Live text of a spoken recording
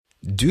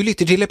Du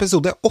lytter til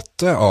episode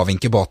 8 av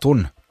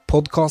Inkubatoren,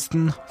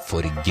 podcasten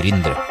for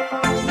gründere.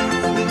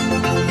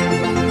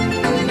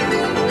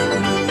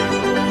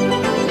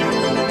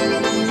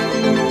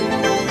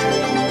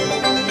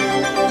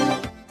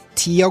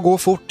 Tida går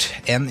fort,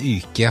 en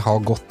uke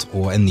har gått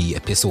og en ny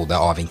episode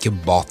av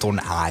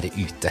Inkubatoren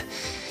ute.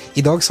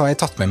 I dag så har jeg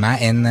tatt med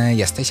meg en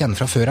gjest jeg kjenner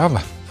fra før av.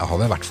 Jeg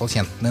har i hvert fall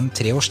kjent den en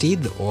 3 års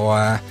tid, og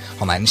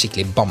han en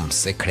skikkelig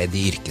bamse kledd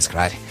i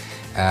yrkesklær.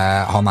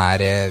 Han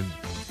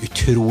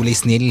utrolig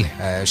snill,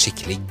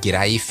 skikkelig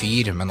grei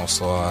fyr, men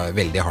også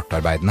veldig hardt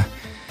arbeidende.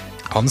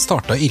 Han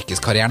startet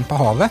yrkeskarrieren på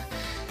havet.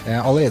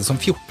 Allerede som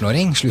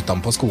 14-åring sluttet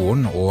han på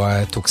skolen og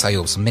tok seg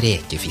jobb som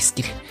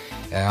rekefisker.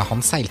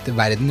 Han seilte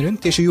verden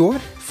rundt i 7 år,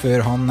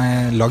 før han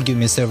la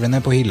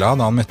gummistøvlene på hylla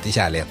da han møtte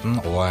kjærligheten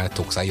og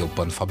tok seg jobb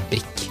på en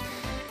fabrikk.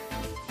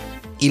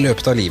 I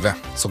løpet av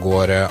livet så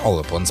går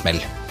alle på en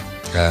smell.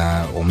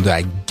 Om du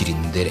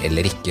gründer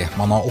eller ikke.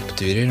 Man har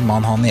oppturer,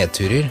 man har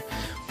nedturer,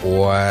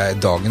 og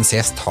dagens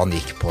gjest han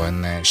gikk på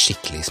en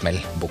skikkelig smell,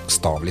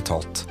 bokstavelig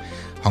talt.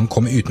 Han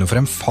kom utenfor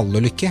en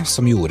fallulykke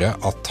som gjorde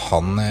at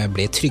han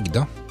ble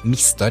trygda,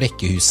 mistet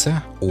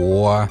rekkehuset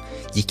og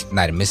gikk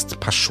nærmest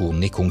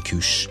personlig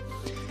konkurs.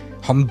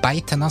 Han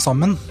beit henne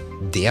sammen.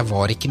 Det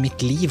var ikke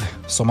mitt liv,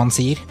 som han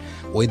sier.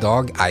 Og i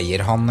dag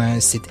eier han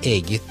sitt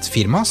eget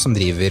firma som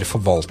driver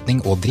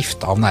forvaltning og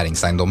drift av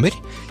næringseiendommer,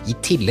 i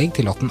tillegg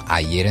til at han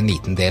eier en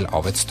liten del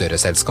av et større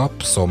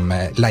selskap som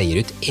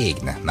leier ut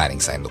egne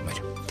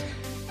næringseiendommer.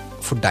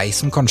 For deg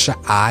som kanskje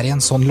i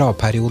en sånn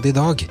lavperiode i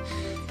dag,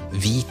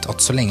 vit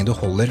at så lenge du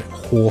holder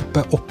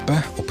håpet oppe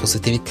og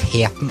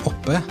positiviteten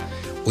oppe,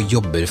 og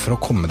jobber for å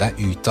komme deg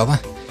ut av det,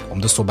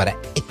 om det så bare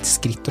 1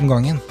 skritt om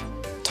gangen,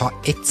 ta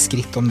 1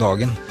 skritt om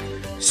dagen,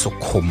 så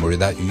kommer du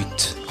deg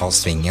ut av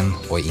svingen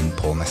og inn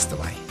på neste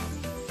vei.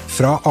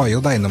 Fra AJ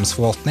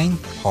Eiendomsforvaltning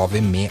har vi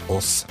med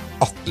oss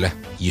Atle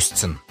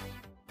Justsen.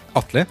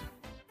 Atle,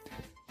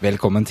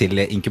 velkommen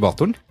til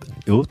Inkubatoren.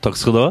 Jo, takk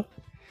skal du ha.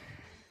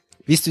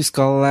 Hvis du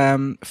skal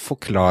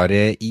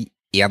forklare i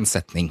 1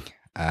 setning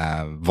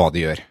hva du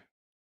gjør,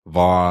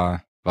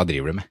 hva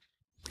driver du med?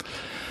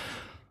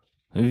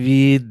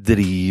 Vi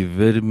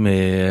driver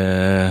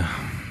med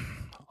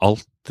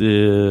alt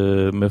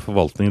med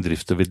forvaltning,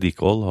 drift og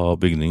vedlikehold av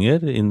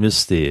bygninger,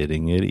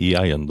 investeringer i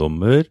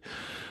eiendommer,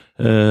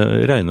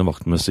 rene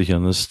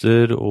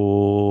vaktmestertjenester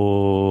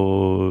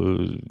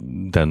og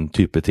den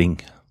type ting.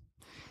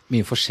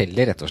 Mye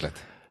forskjellig, rett og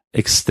slett.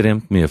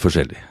 Ekstremt mye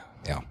forskjellig.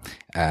 Ja,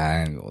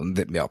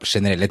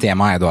 generelle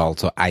tema da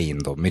altså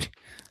eiendommer.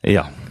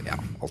 Ja.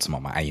 Alt som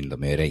har med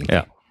eiendom å gjøre, egentlig.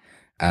 Ja.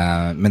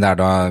 Men det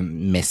da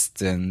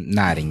mest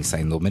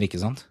næringseiendommer, ikke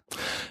sant?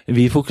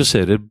 Vi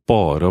fokuserer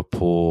bare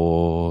på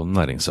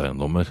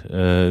næringseiendommer.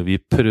 Vi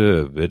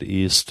prøver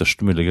i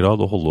størst mulig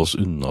grad å holde oss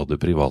unna det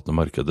private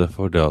markedet,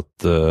 for det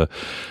at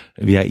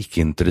vi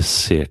ikke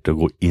interessert i å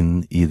gå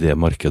inn i det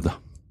markedet.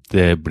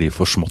 Det blir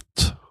for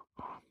smått.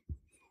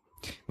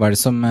 Hva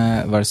det som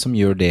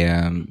gjør det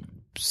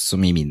så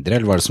mye mindre,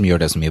 eller hva det som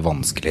gjør det så mye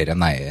vanskeligere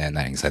enn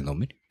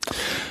næringseiendommer?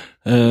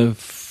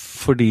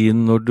 Fordi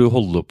når du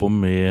holder på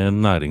med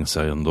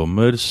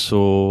næringseiendommer, så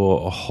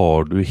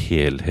har du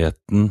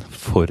helheten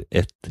for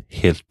et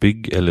helt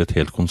bygg, eller et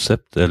helt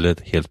konsept, eller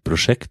et helt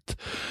prosjekt.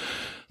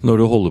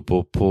 Når du holder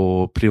på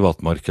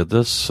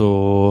privatmarkedet, så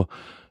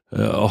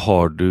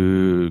har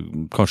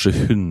du kanskje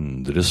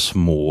 100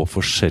 små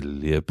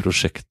forskjellige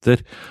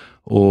prosjekter,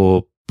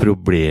 og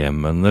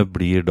problemene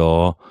blir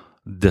da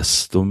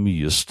desto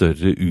mye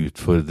større,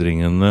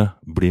 utfordringene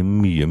blir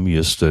mye,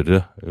 mye større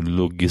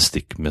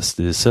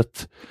logistikkmessig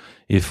sett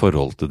i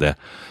forhold til det.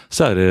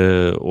 Så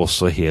det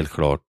også helt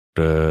klart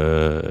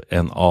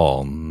en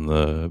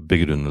annen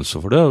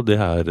begrunnelse for det, og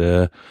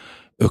det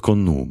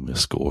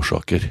økonomiske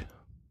årsaker.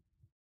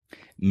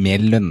 Mer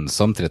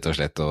lønnsomt rett og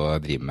slett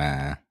å drive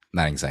med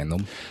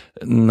næringseiendom?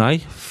 Nei,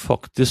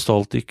 faktisk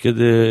alt ikke.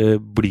 Det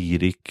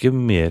blir ikke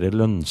mer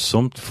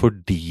lønnsomt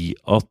fordi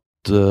at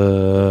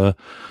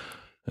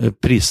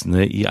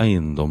prisene i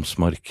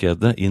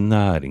eiendomsmarkedet, i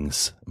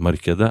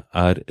næringsmarkedet,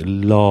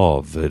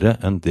 lavere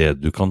enn det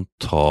du kan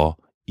ta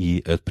i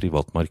et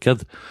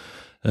privatmarked.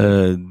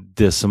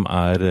 Det som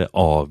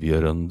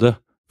avgjørende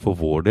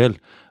for vår del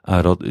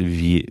at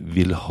vi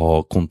vil ha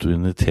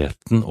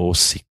kontinuiteten og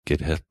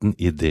sikkerheten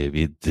i det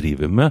vi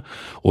driver med,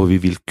 og vi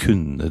vil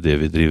kunne det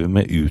vi driver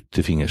med ut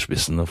til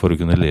fingerspissene for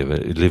å kunne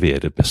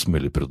levere best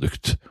mulig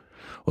produkt.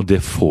 Og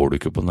det får du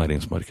ikke på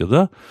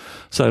næringsmarkedet.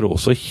 Så det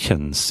også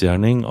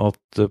kjensgjerning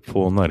at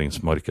på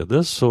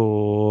næringsmarkedet så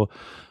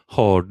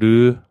har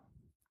du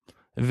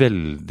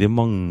veldig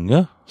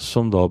mange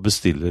som da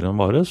bestiller en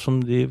vare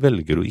som de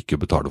velger å ikke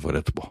betale for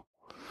etterpå.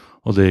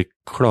 Og det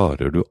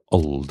klarer du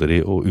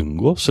aldri å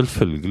unngå.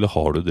 Selvfølgelig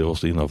har du det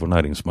også innenfor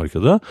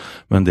næringsmarkedet,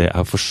 men det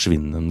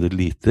forsvinnende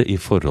lite i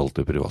forhold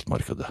til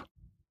privatmarkedet.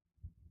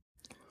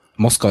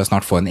 Moss skal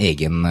snart få en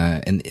egen,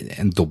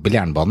 en dobbel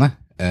jernbane.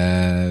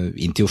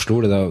 inn til Oslo?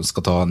 Det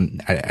skal ta,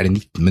 er det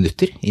 19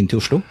 minutter inn til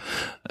Oslo?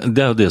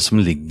 Det jo det som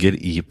ligger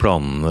i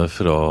planene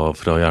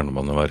fra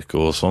Jernbaneverket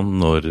og sånn.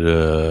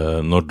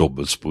 Når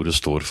dobbeltsporet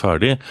står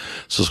ferdig,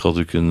 så skal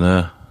du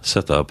kunne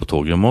sette deg på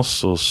toget i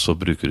Moss, og så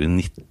bruker du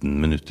 19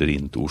 minutter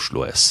inn til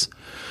Oslo S.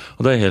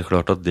 Og det helt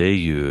klart at det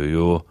gjør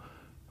jo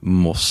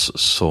Moss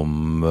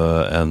som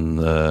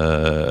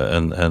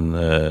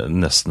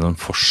nesten en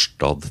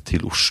forstad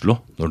til Oslo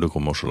når det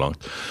kommer så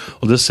langt.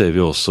 Og det ser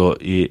vi også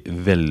i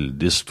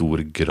veldig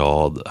stor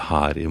grad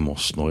her i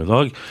Moss nå i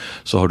dag.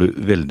 Så har du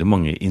veldig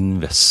mange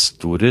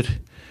investorer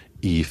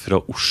fra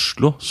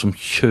Oslo som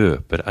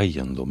kjøper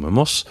eiendom i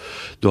Moss.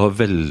 Du har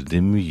veldig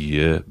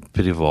mye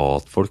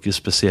privatfolk i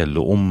spesielle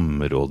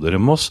områder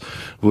i Moss,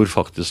 hvor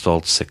faktisk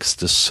alt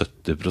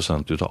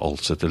 60-70% ut av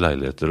alt setter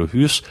leiligheter og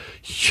hus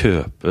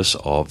kjøpes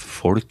av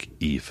folk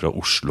fra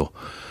Oslo.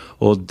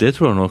 Og det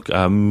tror jeg nok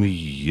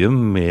mye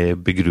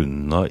med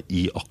begrunnet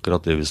i akkurat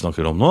det vi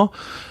snakker om nå,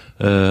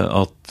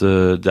 at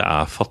det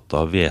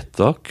fattet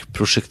vedtak,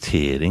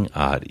 prosjektering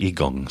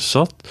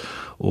igangsatt,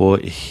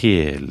 og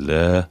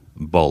hele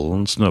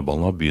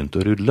snøballen har begynt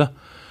å rulle.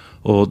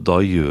 Og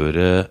da gjør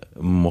det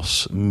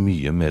Moss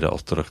mye mer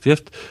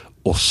attraktivt,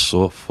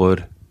 også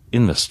for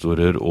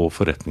investorer og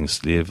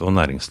forretningsliv og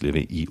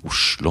næringslivet i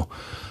Oslo.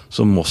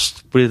 Så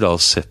Moss blir da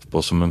sett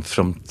på som en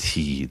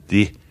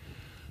fremtidig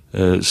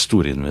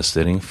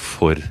storinvestering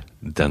for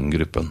den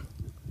gruppen.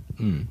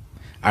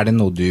 Er det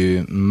noe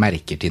du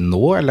merker til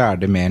nå, eller er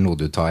det mer noe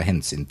du tar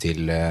hensyn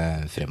til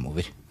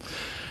fremover?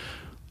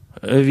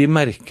 Vi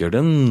merker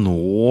det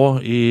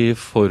nå i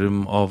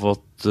form av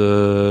at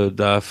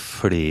det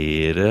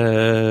flere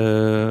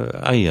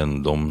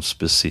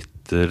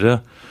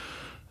eiendomsbesittere.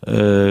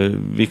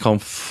 Vi kan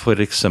for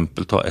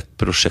eksempel ta et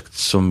prosjekt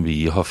som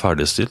vi har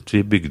ferdigstilt.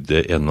 Vi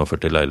bygde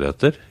 41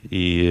 leiligheter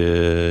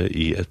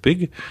i et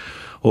bygg,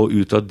 og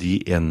ut av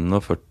de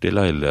 41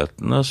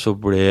 leilighetene så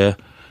ble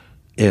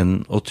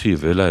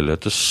 21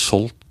 leiligheter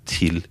solgt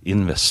til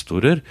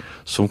investorer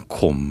som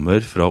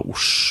kommer fra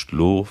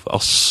Oslo,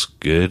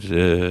 Asker,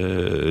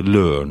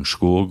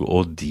 Lørenskog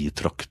og de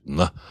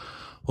traktene.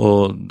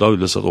 Og da vil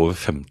det si at over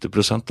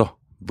 50%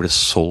 ble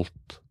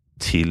solgt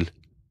til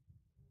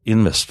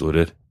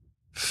investorer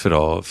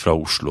fra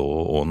Oslo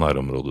og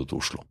nærområdet til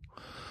Oslo.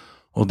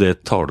 Og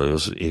det taler jo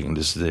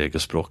egentlig sitt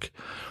eget språk.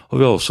 Og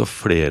vi har også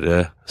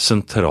flere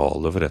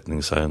sentrale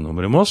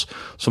forretningseiendommer i Moss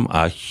som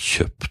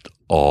kjøpt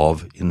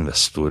av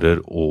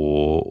investorer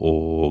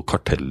og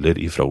karteller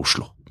fra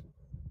Oslo.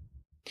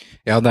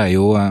 Ja, det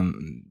jo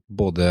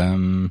både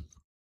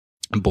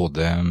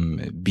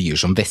byer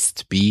som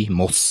Vestby,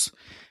 Moss,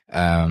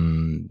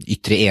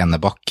 Ytre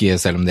Enebakk,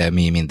 selv om det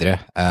mye mindre.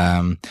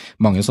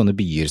 Mange sånne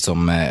byer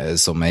som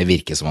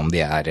virker som om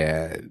de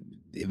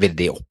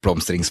veldig i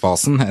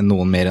oppblomstringsfasen,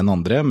 noen mer enn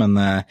andre, men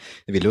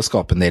det vil jo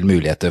skape en del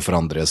muligheter for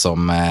andre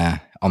som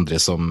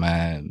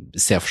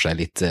ser for seg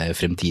litt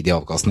fremtidig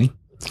avkastning.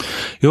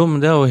 Jo,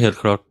 men det jo helt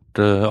klart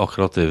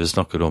akkurat det vi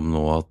snakker om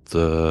nå, at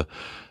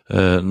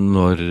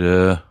når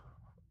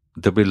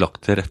det blir lagt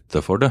til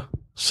rette for det,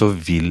 så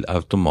vil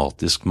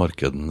automatisk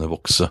markedene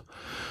vokse.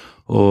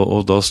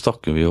 Og da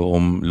snakker vi jo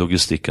om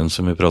logistikken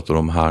som vi prater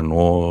om her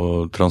nå,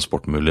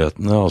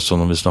 transportmulighetene, altså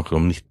når vi snakker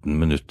om 19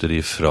 minutter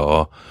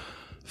fra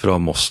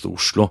Moss til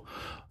Oslo.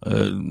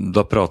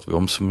 Da prater vi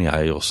om, som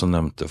jeg også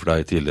nevnte for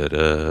deg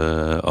tidligere,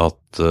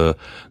 at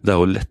det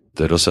jo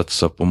lettere å sette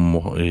seg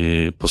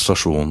på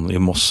stasjonen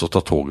i Moss og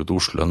ta toget til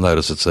Oslo enn det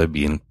å sette seg i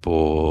bilen på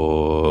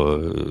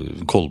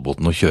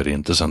Kolbotn og kjøre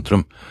inn til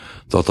sentrum.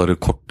 Da tar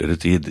det kortere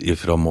tid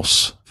fra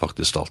Moss,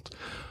 faktisk alt.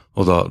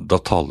 Og da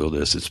taler jo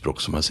det sitt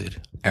språk, som jeg sier.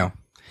 Ja.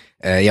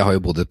 Jeg har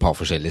jo bodd et par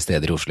forskjellige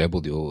steder i Oslo. Jeg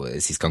bodde jo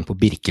sist gang på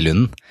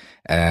Birkelunden,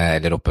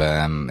 eller oppe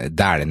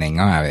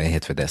Dælenenga,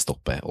 helt ved det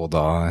stoppet. Og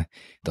da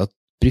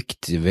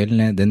brukte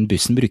vel, den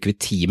bussen bruker vi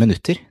 10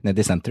 minutter ned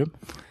i sentrum.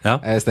 Ja.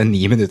 Så det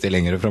 9 minutter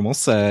lenger fra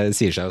Moss.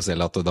 Sier seg jo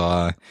selv at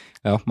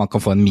man kan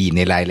få en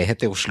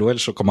minileilighet i Oslo,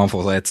 eller så kan man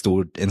få en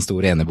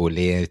stor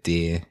enebolig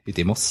ute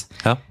i Moss.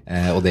 Ja.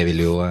 Og det vil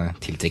jo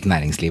tiltrekke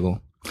næringslivet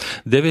også.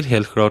 Det vil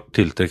helt klart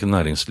tiltrekke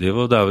næringslivet,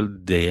 og det vel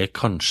det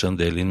kanskje en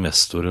del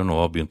investorer nå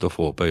har begynt å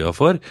få opp øya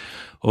for,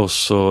 og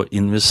så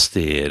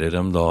investerer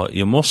de da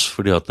i Moss,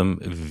 fordi at de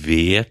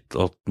vet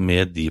at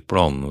med de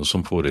planene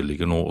som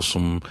foreligger nå, og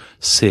som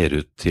ser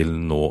ut til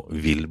nå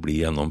vil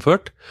bli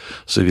gjennomført,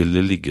 så vil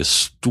det ligge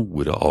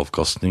store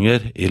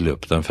avkastninger i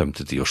løpet av en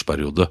 5-10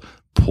 årsperiode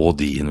på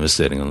de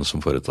investeringene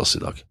som foretas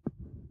i dag.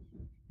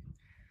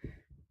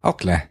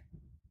 Atle,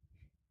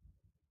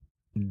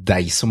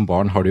 deg som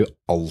barn har du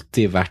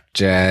alltid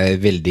vært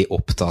veldig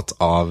opptatt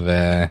av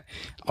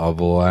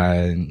å,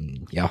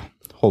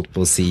 holdt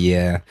på å si,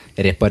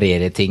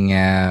 reparere ting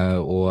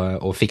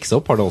og fikse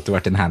opp. Har du alltid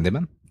vært en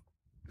handyman?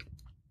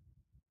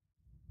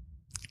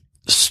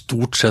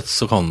 Stort sett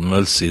så kan man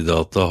vel si det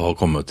at det har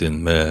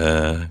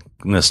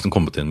nesten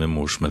kommet inn med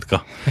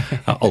morsmelka.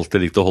 Jeg har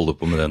alltid likt å holde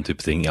på med den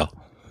type ting, ja.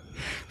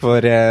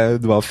 For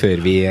det var før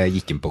vi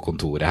gikk inn på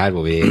kontoret her,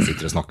 hvor vi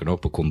sitter og snakker nå,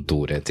 på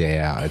kontoret til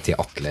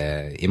Atle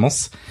i Moss,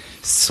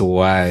 så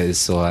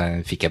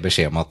fikk jeg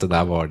beskjed om at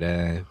der var det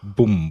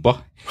bomba.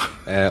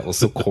 Og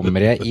så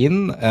kommer jeg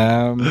inn,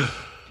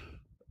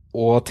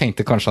 og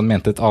tenkte kanskje han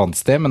mente et annet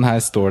sted, men her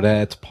står det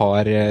et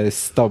par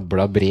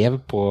stabla brev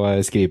på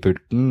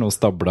skrivepulten og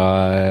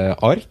stabla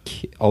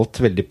ark. Alt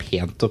veldig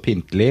pent og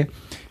pyntelig.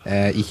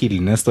 I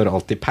hyllene står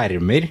alt i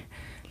permer.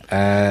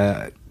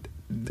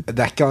 Det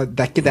er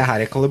ikke det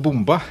her jeg kaller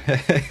bomba.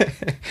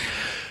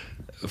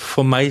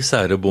 For meg så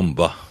er det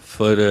bomba.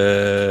 For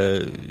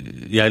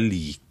jeg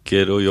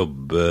liker å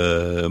jobbe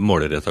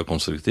målrettet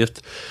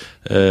konstruktivt.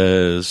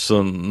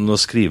 Så når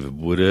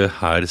skrivebordet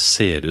her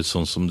ser ut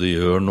sånn som det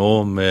gjør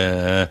nå,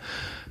 med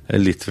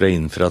litt fra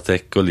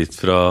Infratech og litt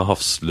fra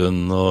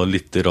Hafslund og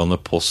litt grann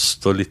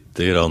post og litt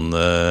grann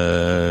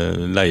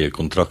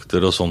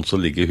leiekontrakter og sånt, så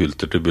ligger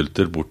hulter til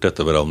bulter bort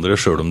etter hverandre.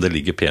 Selv om det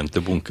ligger pent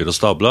til bunker og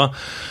stabla,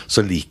 så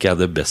liker jeg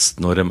det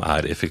best når de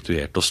er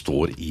effektuert og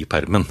står i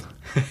permen.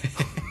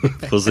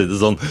 For å si det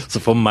sånn.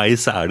 Så for meg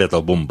så er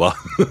dette bomba.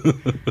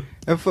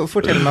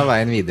 Fortell meg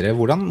veien videre.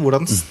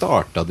 Hvordan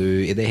startet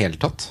du i det hele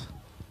tatt?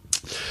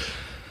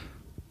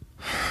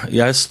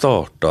 Jeg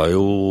startet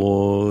jo,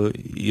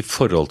 i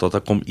forhold til at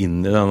jeg kom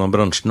inn i denne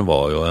bransjen,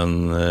 var jo en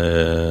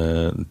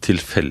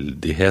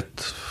tilfeldighet,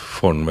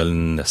 får den vel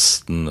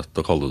nesten nødt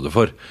til å kalle det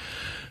for.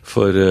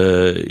 For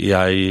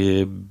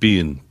jeg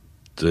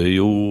begynte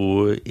jo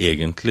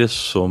egentlig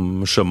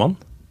som sjømann.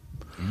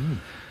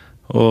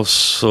 Og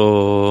så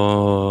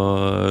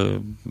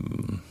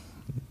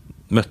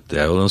møtte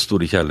jeg jo den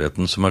store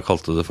kjærligheten, som jeg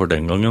kalte det for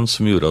den gangen,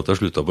 som gjorde at jeg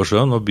sluttet på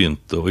sjøen og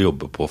begynte å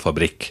jobbe på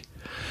fabrikk.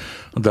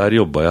 Og der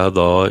jobbet jeg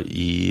da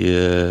i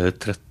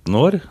 13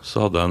 år,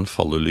 så hadde jeg en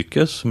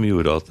fallulykke som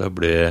gjorde at jeg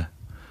ble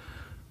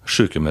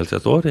sykemeldt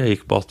et år. Jeg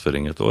gikk på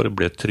attføring et år,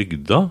 ble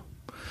trygda.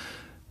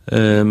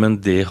 Men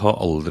det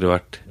har aldri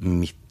vært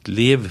mitt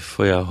liv,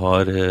 for jeg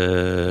har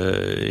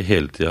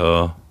hele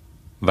tiden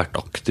vært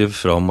aktiv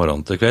fra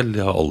morgen til kveld.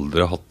 Jeg har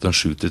aldri hatt en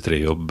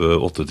 7-3-jobb,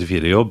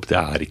 8-4-jobb. Det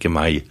er ikke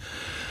meg.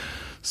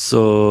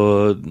 Så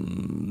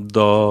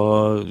da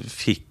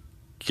fikk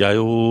jeg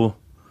jo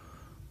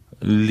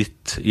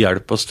litt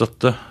hjelp og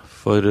støtte,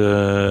 for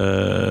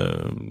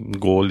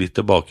gå litt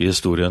tilbake i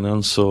historien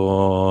igjen, så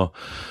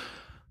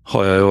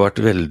har jeg jo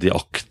vært veldig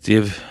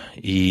aktiv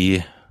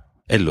i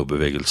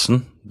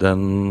LO-bevegelsen.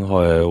 Den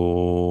har jeg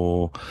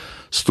jo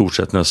stort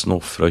sett nesten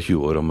offret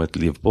 20 år av mitt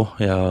liv på.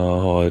 Jeg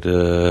har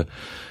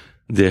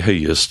det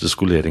høyeste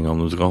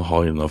skoleringene du kan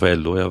ha innenfor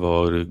LO. Jeg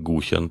var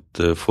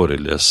godkjent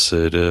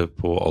foreleser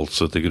på alt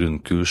som heter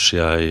grunnkurs.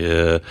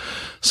 Jeg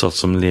satt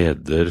som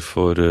leder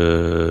for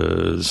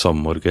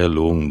Samorg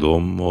LO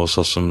Ungdom, og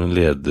satt som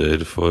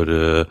leder for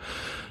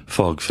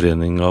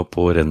fagforeninga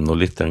på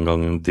Rennolit, den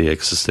gangen det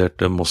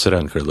eksisterte, Moss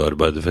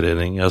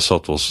Reinklædearbeiderforening. Jeg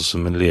satt også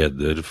som en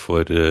leder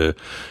for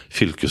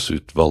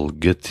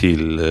fylkesutvalget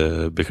til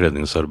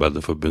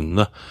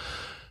Bekledningsarbeiderforbundet.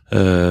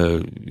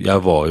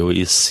 Jeg var jo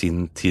i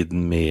sin tid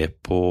med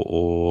på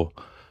å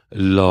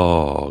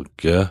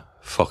lage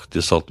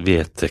faktisk alt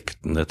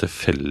vedtektene til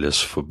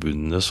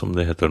Fellesforbundet, som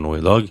det heter nå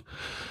i dag.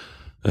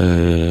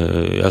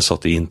 Jeg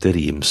satt i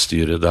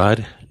interimstyret der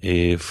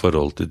i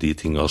forhold til de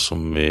tingene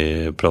som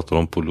vi prater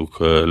om på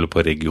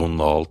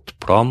regionalt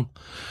plan.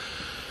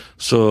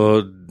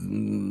 Så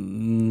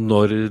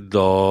når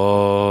da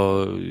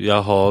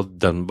jeg har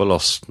den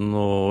ballasten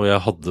og jeg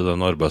hadde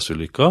den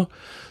arbeidsulykka,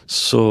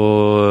 så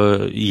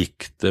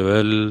gikk det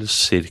vel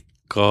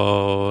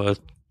cirka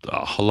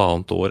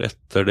halvannet år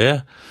etter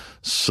det,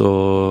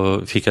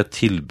 så fikk jeg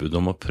tilbud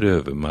om å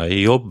prøve meg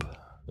i jobb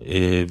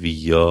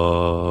via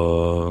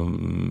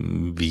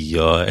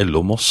LO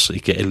Moss,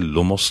 ikke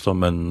LO Moss da,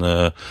 men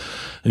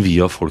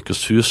via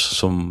Folkets Hus,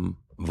 som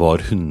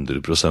var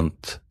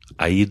 100%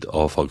 eid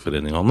av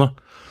fagforeningene,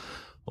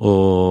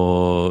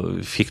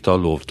 og fikk da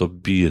lov til å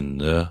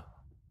begynne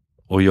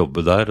å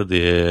jobbe der.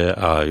 Det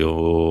er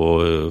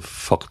jo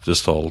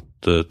faktisk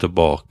alt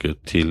tilbake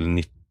til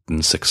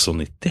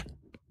 1996.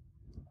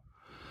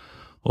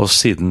 Og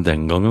siden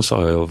den gangen så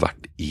har jeg jo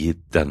vært i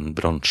den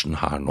bransjen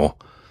her nå.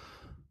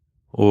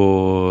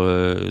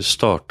 Og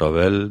startet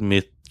vel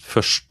mitt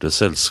første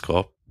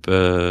selskap,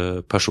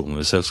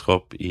 personlig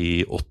selskap,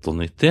 i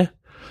 98,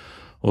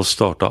 og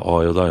startet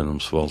A.J.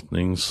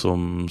 Eiendomsforvaltning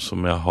som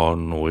jeg har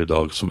nå i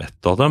dag som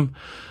ett av dem,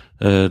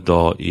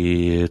 da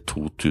i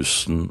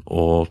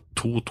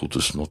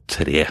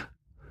 2002-2003.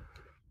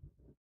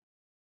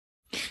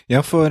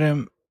 Ja, for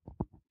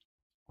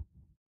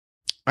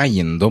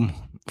eiendom,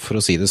 for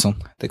å si det sånn,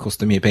 det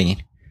koster mye penger.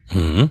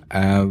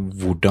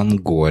 Hvordan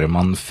går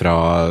man fra,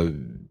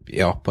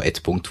 på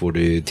et punkt hvor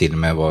du til og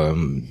med var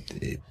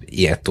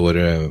i et år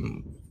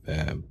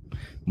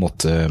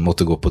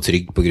måtte gå på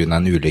trygg på grunn av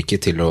en ulykke,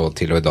 til å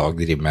i dag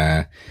drive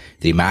med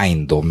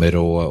eiendommer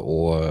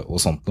og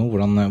sånt noe?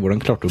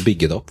 Hvordan klarte du å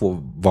bygge det opp?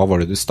 Hva var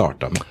det du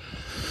startet med?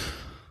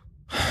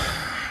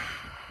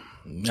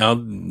 Ja,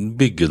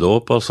 bygge det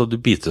opp, altså du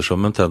biter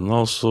som en tenne,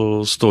 og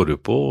så står du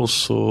på, og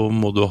så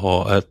må du ha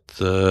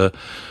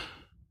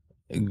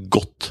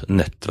godt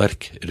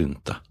nettverk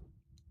rundt deg.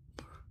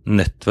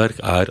 Nettverk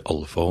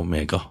alfa og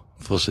omega,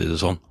 for å si det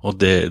sånn. Og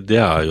det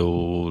jo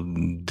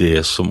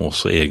det som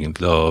også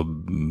egentlig har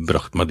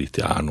brakt meg dit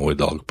jeg nå i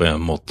dag, på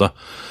en måte.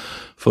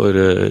 For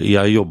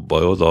jeg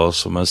jobbet jo da,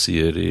 som jeg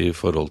sier, i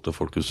forhold til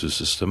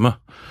folkehussystemet.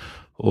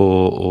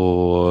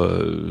 Og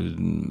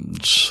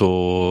så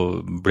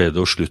ble det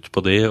jo slutt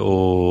på det,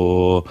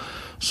 og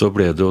så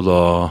ble det jo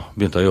da,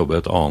 begynte jeg å jobbe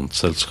i et annet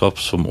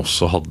selskap som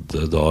også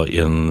hadde da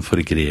en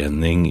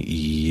forgrening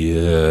i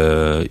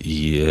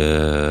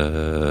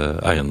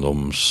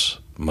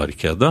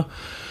eiendomsmarkedet.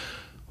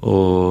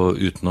 Og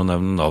uten å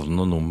nevne navn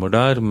og nummer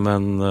der,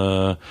 men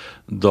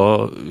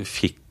da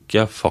fikk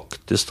jeg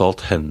faktisk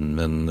alt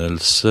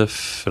henvendelse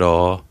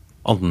fra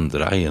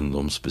andre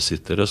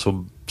eiendomsbesittere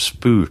som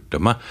spurte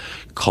meg,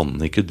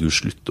 kan ikke du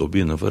slutte å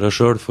begynne for deg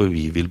selv, for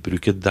vi vil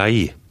bruke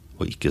deg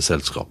og ikke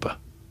selskapet.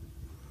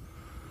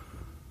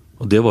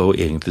 Og det var jo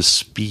egentlig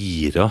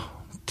spira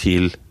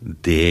til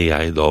det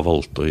jeg da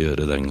valgte å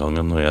gjøre den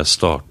gangen når jeg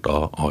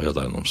startet Ajod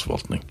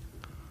Eiendomsforvaltning.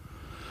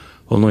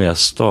 Og når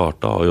jeg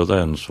startet Ajod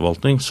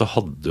Eiendomsforvaltning, så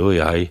hadde jo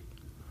jeg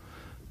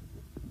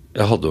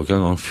hadde jo ikke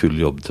engang full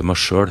jobb til meg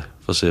selv,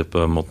 for å si det på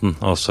den måten.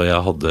 Altså,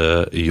 jeg hadde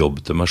jobb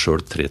til meg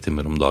selv 3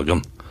 timer om dagen.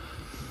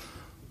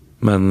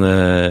 Men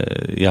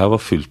jeg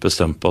var fullt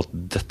bestemt på at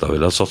dette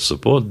ville jeg satse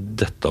på,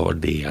 dette var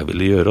det jeg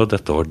ville gjøre, og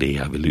dette var det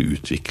jeg ville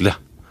utvikle.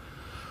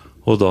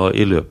 Og da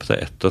i løpet av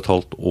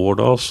 1,5 år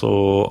da, så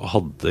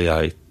hadde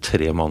jeg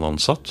 3 mann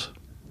ansatt.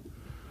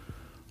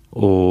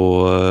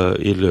 Og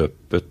i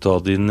løpet av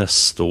de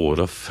neste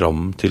årene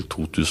frem til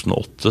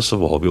 2008, så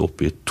var vi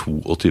oppe i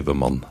 22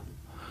 mann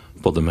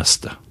på det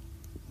meste.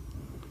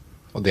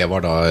 Og det var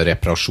da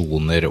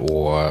reparasjoner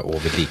og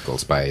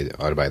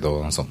vedlikeholdsarbeid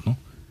og sånt noe?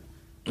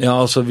 Ja,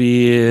 altså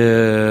vi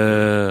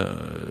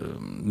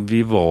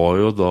var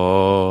jo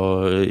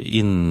da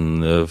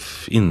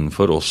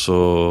innenfor også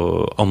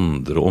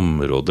andre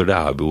områder.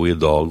 Det vi jo i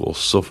dag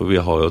også, for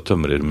vi har jo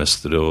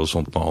tømrermestere og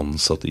sånt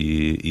ansatt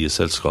i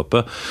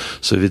selskapet.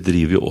 Så vi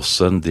driver jo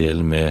også en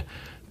del med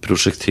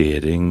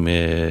prosjektering,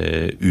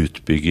 med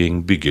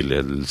utbygging,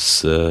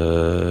 byggeledelse,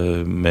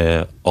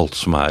 med alt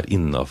som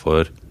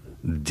innenfor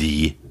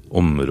de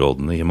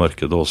områdene i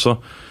markedet også.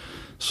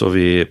 Så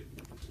vi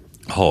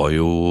har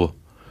jo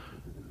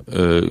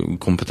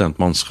kompetent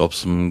mannskap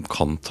som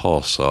kan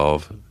ta seg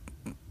av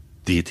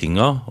de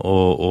tinga,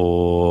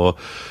 og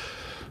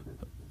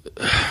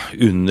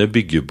under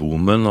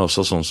byggeboomen,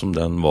 altså sånn som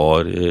den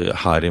var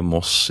her i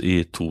Moss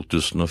i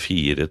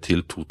 2004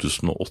 til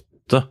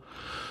 2008,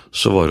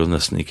 så var det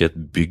nesten ikke et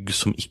bygg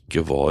som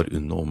ikke var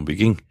under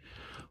ombygging.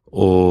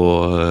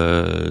 Og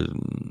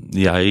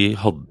jeg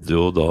hadde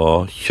jo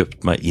da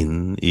kjøpt meg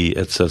inn i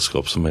et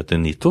selskap som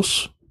heter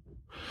Nitos,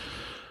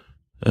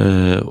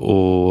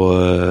 og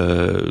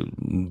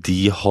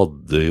de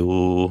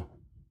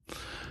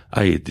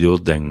eide jo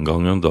den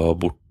gangen da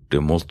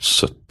bortimot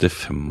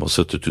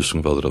 70-75 000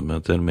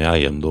 kvadratmeter med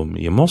eiendom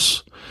i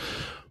Moss,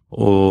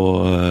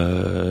 og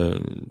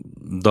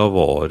da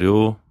var det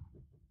jo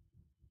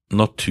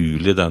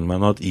naturlig den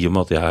med at i og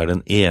med at jeg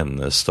den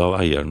eneste av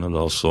eierne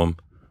da som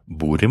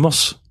bor i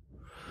Moss,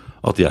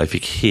 at jeg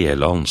fikk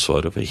hele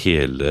ansvaret for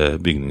hele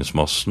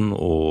bygningsmassen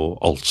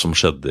og alt som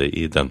skjedde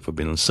i den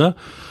forbindelse,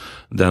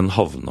 den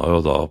havna jo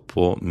da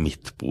på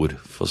mitt bord,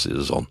 for å si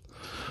det sånn.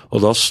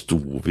 Og da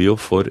sto vi jo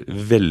for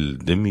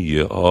veldig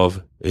mye av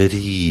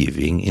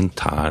riving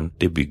internt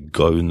i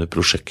bygga under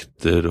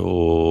prosjekter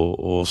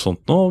og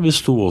sånt nå. Vi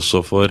sto også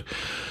for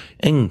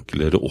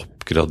enklere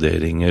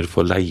oppgraderinger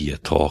for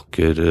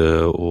leietaker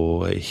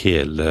og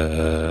hele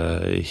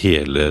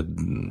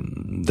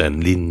den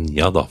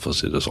linja da, for å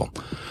si det sånn.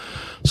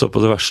 Så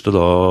på det verste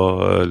da,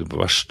 eller på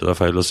verste det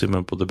feil å si,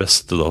 men på det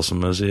beste da,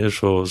 som jeg sier,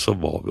 så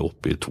var vi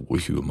oppe i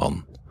 22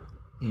 mann.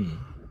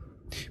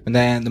 Men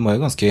det må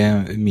jo ganske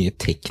mye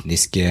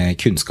tekniske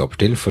kunnskaper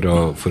til for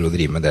å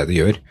drive med det du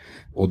gjør.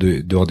 Og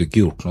du hadde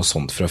ikke gjort noe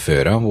sånt fra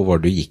før av. Hvor var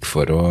det du gikk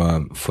for å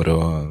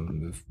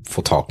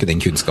få tak i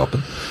den kunnskapen?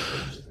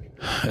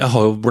 Jeg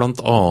har jo blant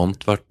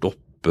annet vært oppe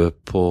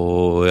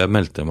jeg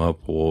meldte meg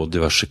på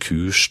diverse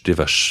kurs,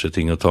 diverse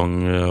ting og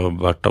tang. Jeg har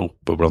vært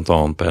oppe blant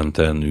annet på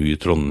NTNU i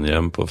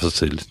Trondheim, på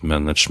Facility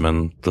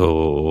Management,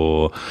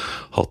 og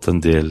hatt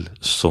en del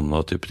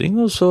sånne type ting.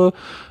 Og så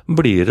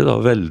blir det da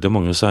veldig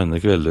mange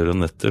sene kvelder og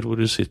netter hvor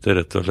du sitter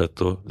rett og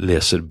slett og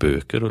leser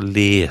bøker, og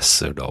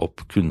leser da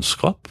opp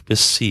kunnskap ved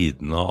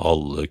siden av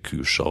alle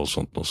kurser og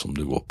sånt noe som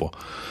du går på.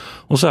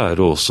 Og så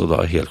det også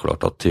da helt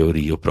klart at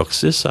teori og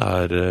praksis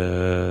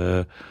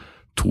 2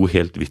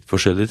 helt vidt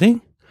forskjellige ting.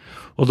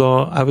 Og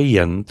da vi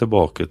igjen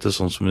tilbake til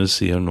sånn som vi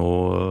sier nå,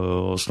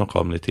 og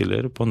snakket om litt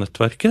tidligere, på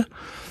nettverket.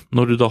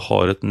 Når du da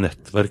har et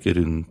nettverk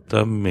rundt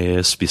deg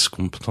med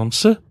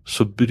spisskompetanse,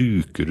 så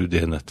bruker du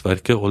det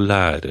nettverket og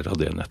lærer av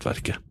det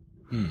nettverket.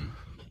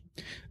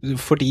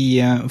 For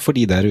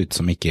de der ute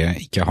som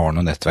ikke har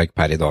noe nettverk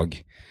per i dag,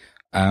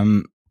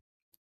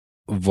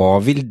 hva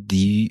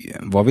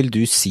vil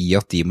du si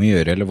at de må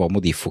gjøre, eller hva må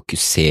de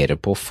fokusere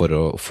på for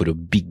å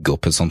bygge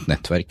opp et sånt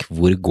nettverk?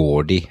 Hvor går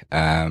de?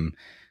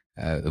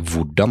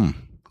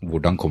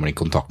 Hvordan kommer du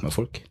i kontakt med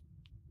folk?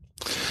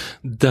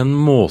 Den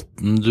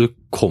måten du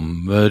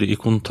kommer i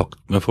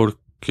kontakt med folk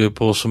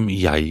på som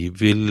jeg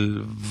vil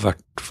i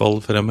hvert fall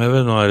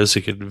fremheve, nå det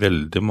sikkert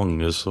veldig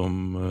mange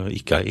som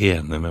ikke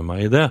enig med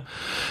meg i det,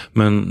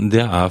 men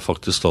det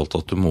faktisk alt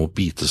at du må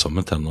bite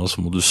sammen tennene,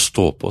 så må du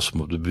stå på, så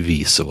må du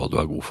bevise hva du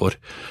god for.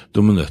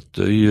 Du må nødt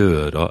til å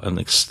gjøre en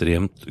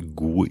ekstremt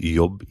god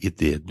jobb i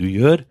det du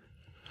gjør.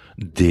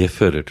 Det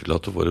fører til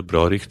at du får et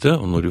bra rykte,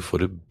 og når du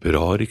får et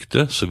bra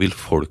rykte, så vil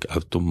folk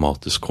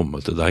automatisk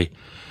komme til deg.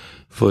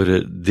 For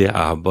det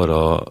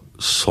bare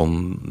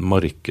sånn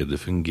markedet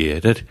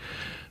fungerer.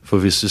 For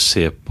hvis du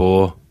ser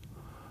på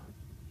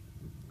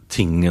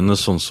tingene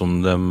sånn som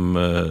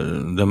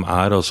de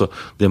altså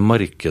det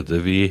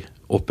markedet vi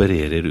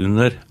opererer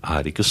under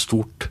ikke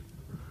stort.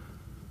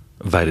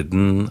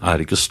 Verden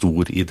ikke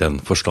stor i den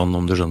forstand,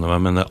 om du skjønner hva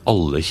jeg mener.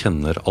 Alle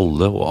kjenner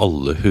alle, og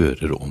alle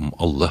hører om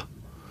alle.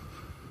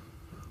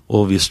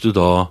 Og hvis du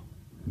da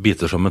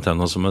biter sammen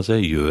tennene, som jeg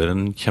sier, gjør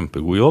en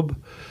kjempegod jobb,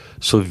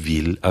 så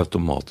vil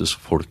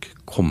automatisk folk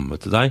komme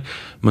til deg,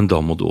 men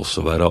da må du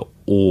også være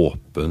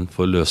åpen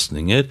for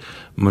løsninger,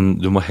 men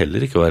du må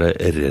heller ikke være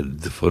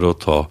redd for å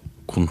ta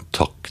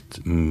kontakt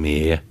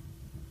med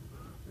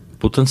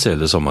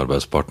potensielle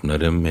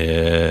samarbeidspartnere,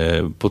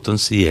 med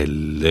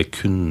potensielle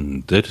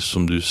kunder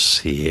som du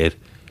ser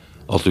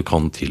at du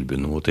kan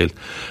tilby noe til.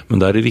 Men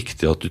det det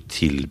viktig at du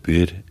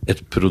tilbyr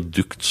et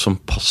produkt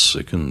som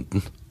passer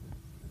kunden.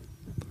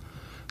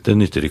 Det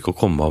nytter ikke å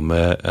komme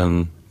med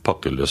en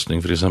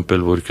pakkeløsning for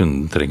eksempel, hvor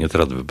kunden trenger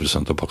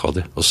 30% av pakka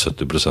di, og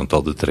 70%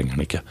 av det trenger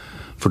den ikke.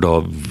 For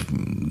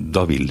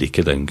da vil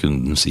ikke den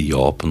kunden si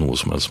ja på noe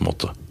som helst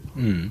måte.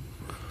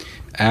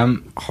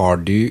 Har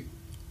du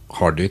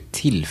et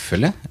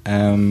tilfelle,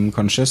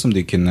 kanskje, som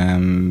du kunne,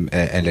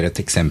 eller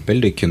et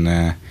eksempel du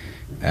kunne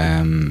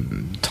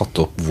tatt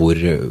opp hvor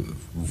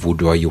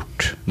du har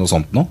gjort noe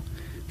sånt nå?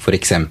 For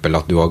eksempel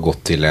at du har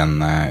gått til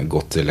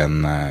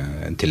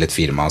et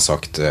firma og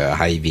sagt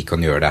hei, vi kan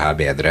gjøre det her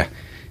bedre,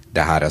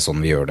 det her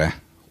sånn vi gjør det,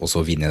 og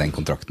så vinne den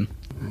kontrakten.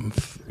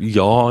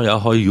 Ja, jeg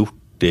har gjort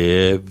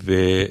det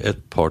ved et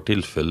par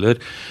tilfeller,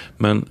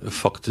 men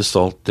faktisk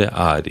alt det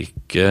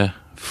ikke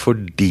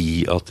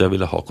fordi at jeg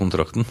ville ha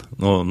kontrakten.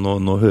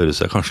 Nå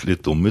høres jeg kanskje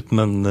litt dum ut,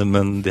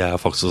 men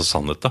det faktisk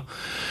sannhet da.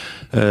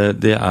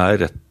 Det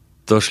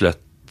rett og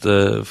slett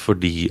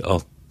fordi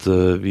at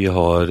vi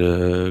har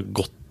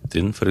gått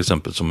inn for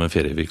eksempel som en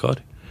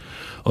ferievikar,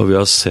 og vi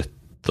har sett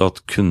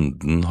at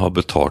kunden har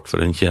betalt for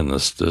en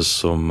tjeneste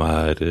som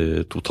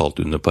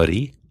totalt under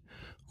pari,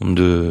 om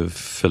du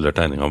følger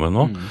tegninga med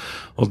nå.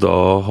 Og da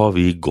har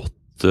vi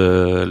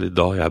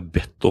da har jeg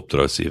bedt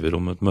oppdragsgiver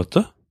om et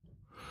møte,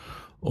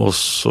 og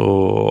så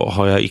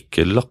har jeg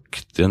ikke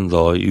lagt inn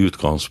da i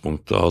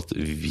utgangspunktet at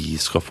vi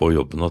skal få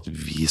jobben, at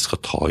vi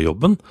skal ta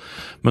jobben,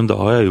 men da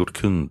har jeg gjort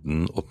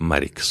kunden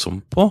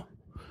oppmerksom på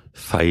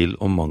feil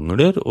og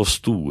mangler og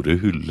store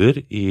huller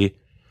i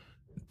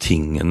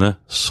tingene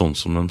sånn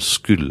som de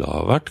skulle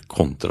ha vært,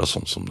 kontra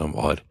sånn som de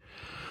var.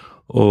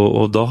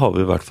 Og da har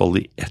vi i hvert fall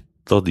i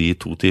ett av de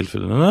 2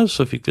 tilfellene,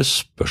 så fikk vi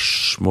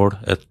spørsmål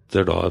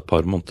etter da et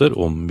par måneder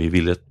om vi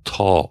ville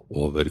ta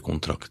over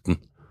kontrakten.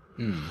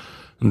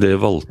 Det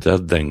valgte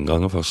jeg den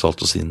gangen faktisk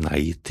alt å si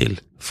nei til,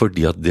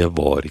 fordi at det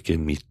var ikke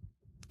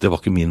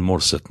min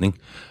målsetning,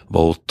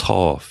 var å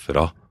ta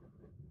fra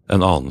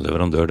en annen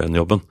leverandør den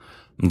jobben.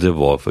 Det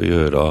var for å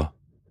gjøre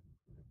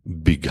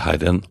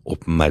byggherren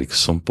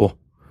oppmerksom på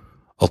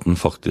at den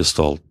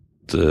faktisk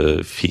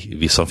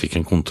hvis han fikk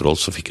en kontroll,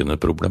 så fikk han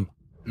et problem.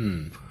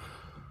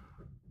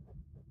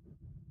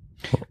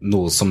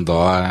 Noe som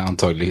da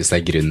antageligvis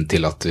grunnen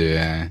til at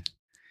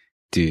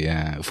du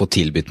får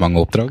tilbudt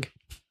mange oppdrag?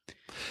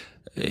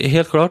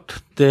 Helt klart.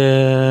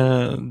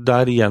 Det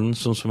igjen,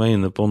 sånn som jeg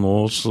inne på nå,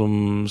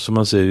 som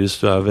jeg ser, hvis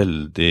du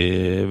veldig,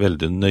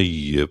 veldig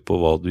nøye på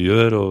hva du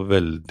gjør, og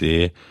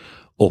veldig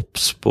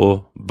opps på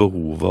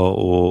behova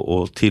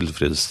og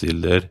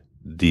tilfredsstiller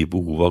de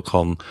behova,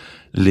 kan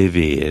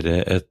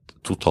levere et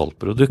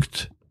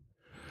totalprodukt,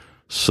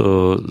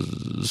 så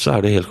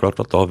det helt klart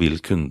at da vil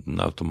kunden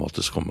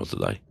automatisk komme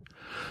til deg.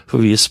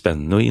 For vi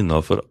spenner jo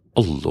innenfor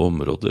alle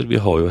områder. Vi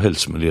har jo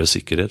helse, miljø,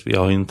 sikkerhet, vi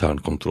har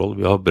internkontroll,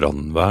 vi har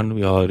brandvern,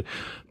 vi har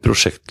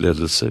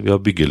prosjektledelse, vi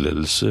har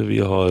byggeledelse,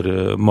 vi har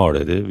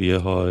malere, vi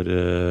har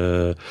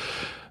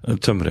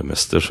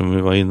tømremester som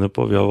vi var inne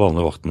på, vi har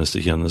vanlige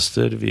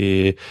vaktmestertjenester,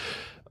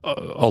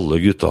 alle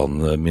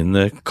guttene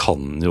mine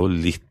kan jo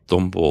litt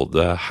om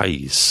både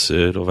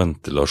heiser og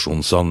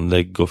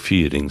ventilasjonsanlegg og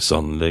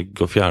fyringsanlegg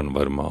og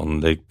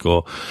fjernvarmeanlegg,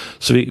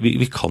 så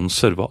vi kan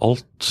serve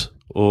alt,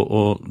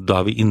 og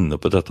da vi inne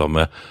på dette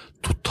med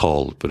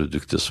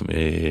totalproduktet som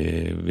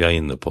vi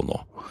inne på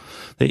nå.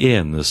 Det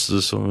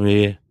eneste som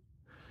vi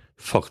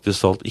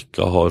faktisk alt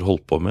ikke har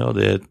holdt på med, og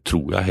det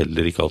tror jeg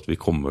heller ikke at vi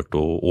kommer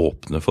til å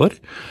åpne for,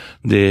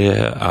 det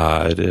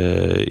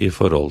i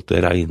forhold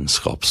til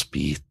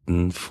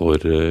regnskapsbiten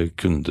for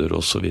kunder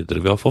og så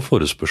videre. Vi har fått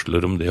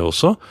forespørsler om det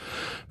også,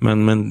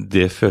 men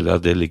det føler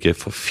jeg det ligger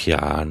for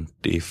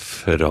fjernt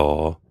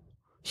ifra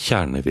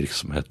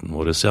kjernevirksomheten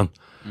vår igjen.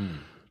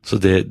 Så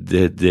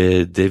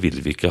det vil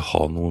vi ikke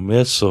ha noe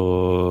med, så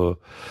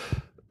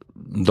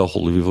da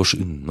holder vi oss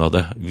unna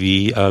det.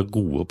 Vi er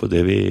gode på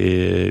det vi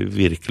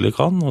virkelig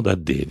kan, og det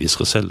er det vi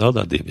skal selge av,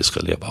 det er det vi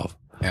skal leve av.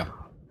 Ja.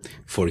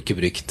 Får du ikke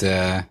brukt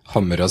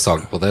hammer og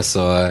sag på det,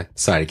 så er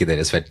det ikke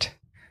deres felt.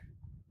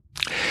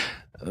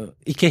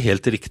 Ikke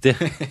helt riktig.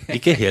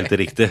 Ikke helt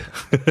riktig.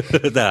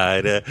 Det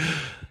er,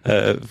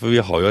 for vi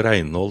har jo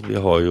renhold, vi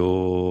har jo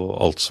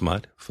alt som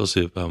er, for å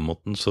si det på den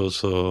måten,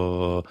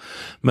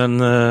 men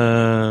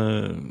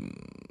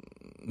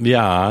vi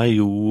er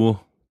jo,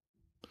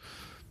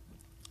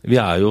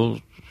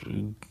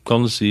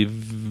 kan du si,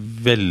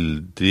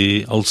 veldig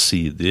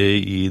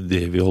allsidige i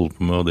det vi holder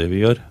på med og det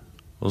vi gjør.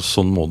 Og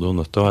sånn må det jo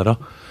nødt til å være.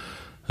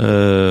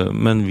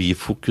 Men vi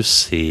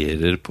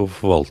fokuserer på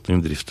forvaltning,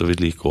 drift og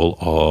vedlikehold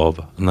av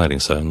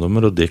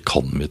næringseiendommer, og det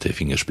kan vi til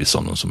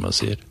fingerspissene, som jeg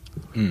sier.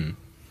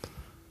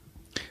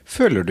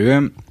 Føler du,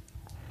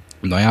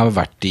 når jeg har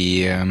vært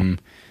i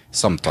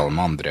samtale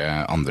med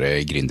andre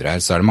gründere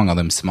her, så er det mange av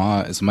dem som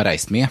har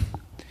reist mye.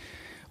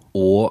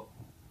 Og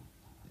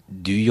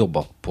du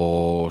jobbet på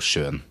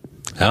sjøen.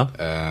 Ja.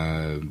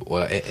 Og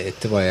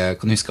etter hva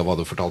jeg kan huske av hva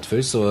du fortalte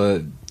før, så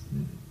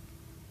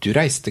du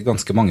reiste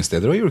ganske mange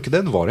steder, og gjorde ikke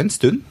det? Det var en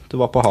stund du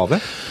var på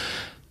havet.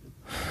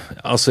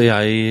 Altså,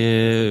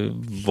 jeg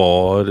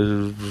var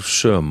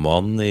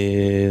sjømann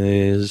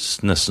i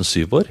nesten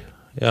 7 år.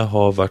 Jeg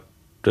har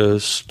vært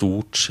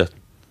stort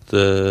sett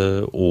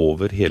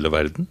over hele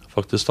verden,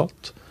 faktisk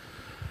alt.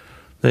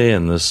 Det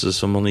eneste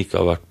som man ikke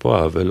har vært på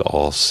er vel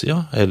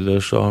Asia,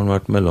 ellers har han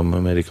vært mellom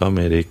Amerika,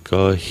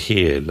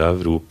 hele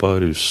Europa,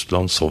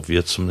 Russland,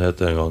 Sovjet, som det het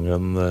den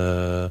gangen.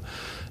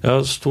 Ja,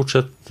 stort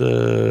sett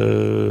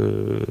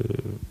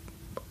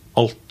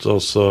alt,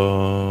 altså,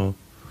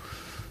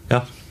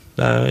 ja,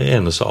 det er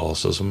eneste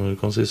Asia, som du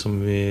kan si,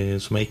 som jeg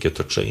ikke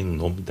touchet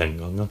innom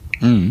den gangen.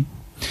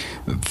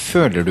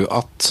 Føler du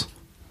at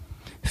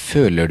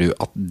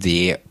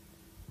det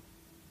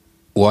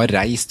å ha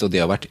reist og det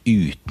å ha vært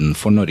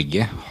utenfor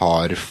Norge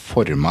har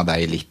formet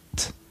deg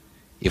litt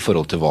i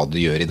forhold til hva du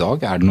gjør i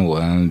dag? Er det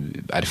noen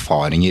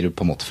erfaringer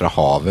på en måte fra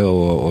havet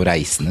og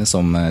reisene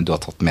som du har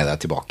tatt med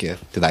deg tilbake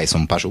til deg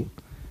som person?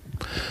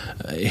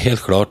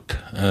 Helt klart.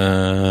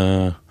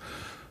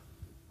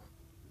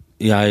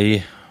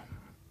 Jeg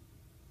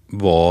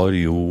var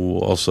jo,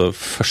 altså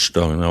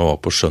første gangen jeg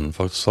var på sjøen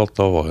faktisk,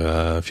 da var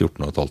jeg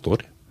 14,5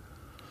 år.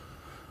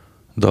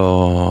 Da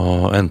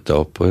endte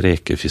jeg opp på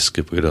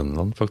rekefiske på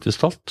Grønland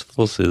faktisk alt,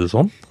 for å si det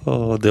sånn.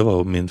 Og det var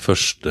jo min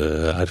første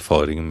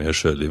erfaring med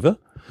sjølivet.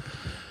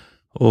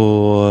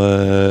 Og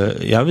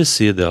jeg vil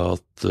si det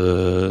at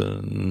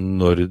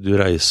når du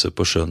reiser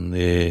på sjøen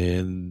i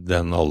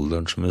den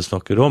alderen som vi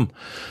snakker om,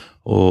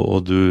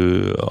 og du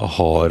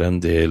har en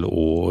del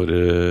år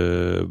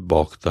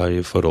bak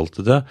deg i forhold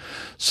til det,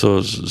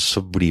 så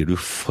blir du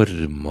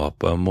formet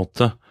på en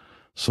måte,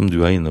 som du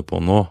er inne på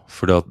nå,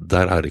 for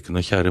der er det ikke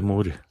noe kjære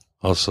mor.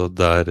 Altså,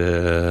 der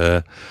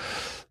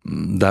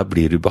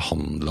blir du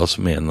behandlet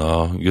som en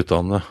av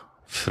guttene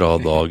fra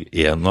dag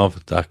 1 av.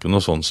 Det er ikke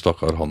noe sånn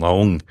stakkar, han er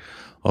ung.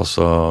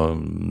 Altså,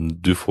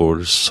 du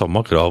får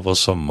samme krav og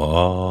samme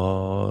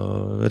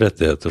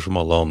rettigheter som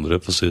alle andre,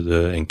 for å si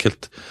det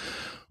enkelt.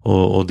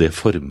 Og det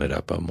former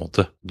deg på en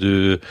måte.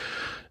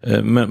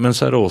 Men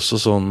så er det også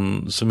sånn,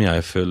 som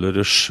jeg føler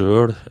det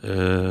selv,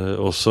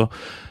 også,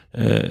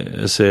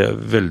 jeg ser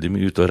veldig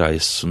mye ut og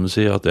reise, som du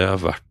sier, at jeg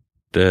har vært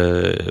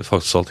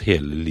faktisk alt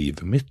hele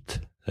livet mitt.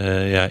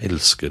 Jeg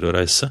elsker å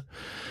reise.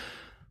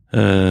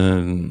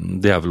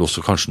 Det er vel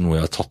også kanskje noe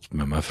jeg har tatt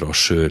med meg fra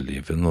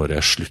sjølivet når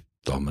jeg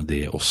slutta med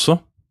det også.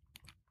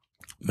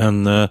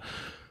 Men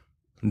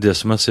det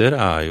som jeg ser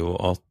er jo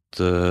at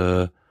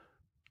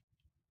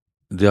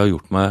det har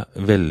gjort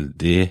meg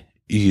veldig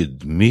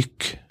ydmyk,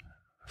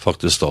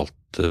 faktisk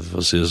alt,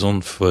 for å si det sånn,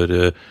 for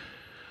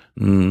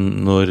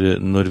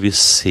når vi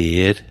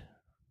ser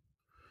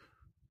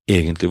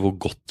egentlig hvor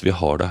godt vi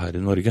har det her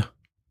i Norge,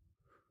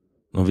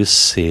 når vi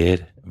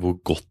ser hvor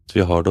godt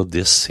vi har det, og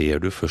det ser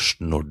du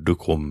først når du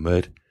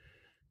kommer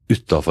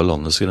utenfor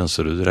landets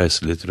grenser og du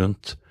reiser litt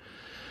rundt.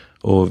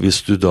 Og hvis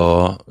du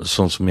da,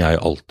 sånn som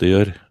jeg alltid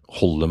gjør,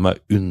 holder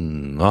meg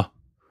unna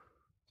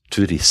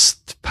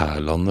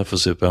turistperlene, for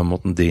å si på en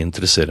måte, det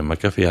interesserer meg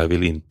ikke, for jeg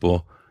vil inn på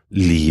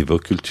livet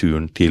og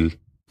kulturen til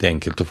det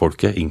enkelte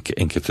folket,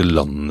 enkelte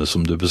landene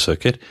som du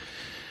besøker.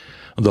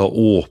 Og da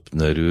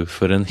åpner du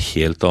for en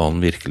helt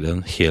annen virkelighet,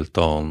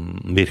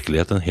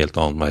 en helt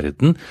annen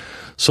verden,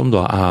 som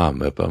da er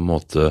med på en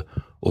måte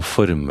å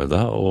forme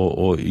deg,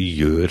 og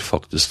gjør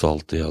faktisk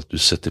alltid at du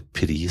setter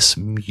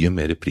mye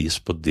mer pris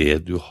på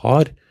det du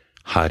har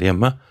her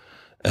hjemme,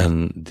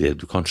 enn det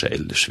du kanskje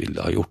ellers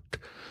ville ha gjort.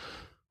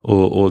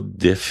 Og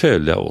det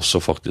føler jeg også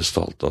faktisk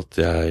alt at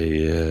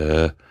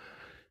jeg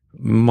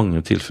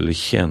mange tilfeller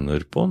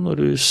tjener på når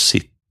du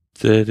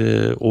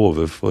sitter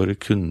overfor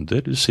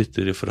kunder, du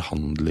sitter i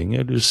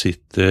forhandlinger, du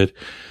sitter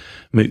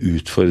med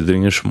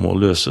utfordringer som må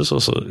løses.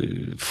 Altså,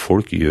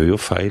 folk gjør jo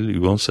feil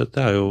uansett,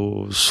 det er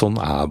jo, sånn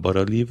er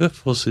bare livet,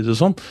 for å si det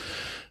sånn.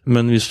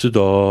 Men hvis du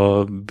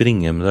da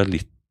bringer med deg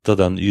litt av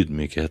den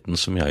ydmykheten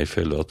som jeg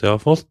føler at jeg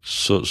har fått,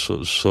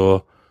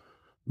 så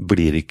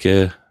blir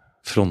ikke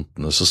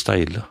frontene så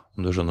steile,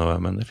 om du skjønner hva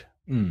jeg mener.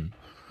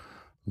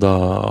 Da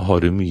har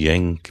du mye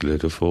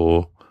enklere for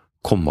å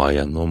komme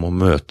igjennom og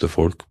møte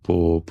folk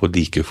på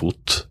like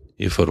fot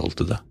i forhold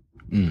til det.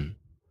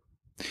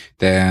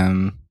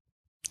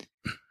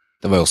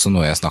 Det var jo også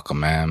noe jeg snakket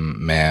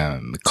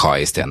med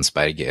Kai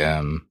Stensberg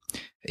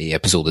i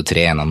episode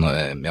 3, en av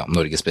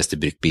Norges beste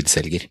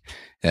bruktbilselger.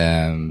 På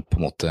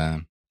en måte,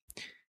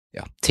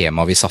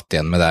 temaet vi satt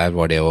igjen med der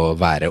var det å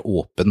være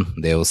åpen,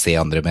 det å se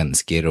andre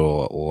mennesker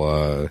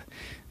og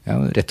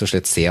rett og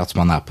slett se at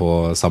man er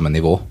på samme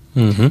nivå.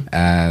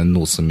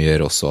 Noe som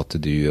gjør også at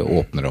du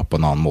åpner opp på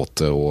en annen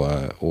måte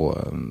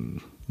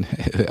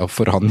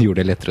for han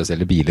gjorde det lettere å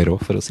selge biler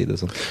også, for å si det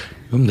sånn.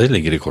 Men det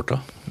ligger i korta.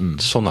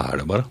 Sånn er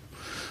det bare.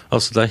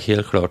 Altså det er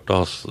helt klart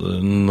altså,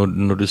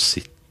 når du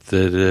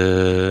sitter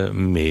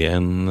i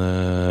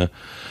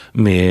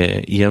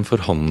en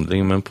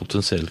forhandling med en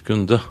potensiell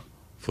kunde,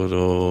 for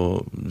å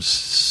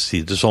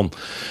si det sånn,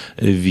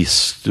 hvis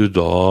du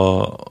da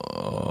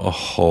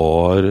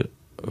har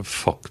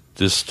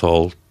faktisk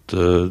talt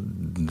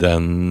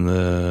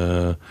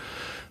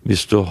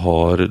hvis du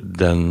har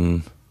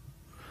den,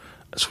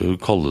 jeg skal jo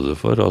kalle det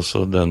for,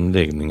 altså den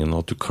legningen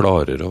at du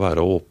klarer å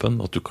være åpen,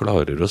 at du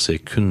klarer å se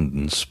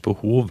kundens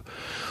behov,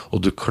 og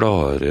du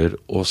klarer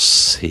å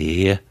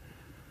se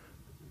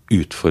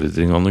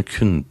utfordringene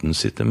kunden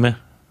sitter med.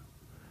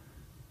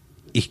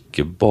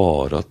 Ikke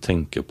bare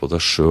tenke på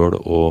deg selv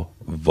og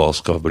hva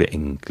skal bli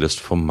enklest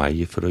for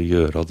meg for å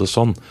gjøre det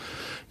sånn.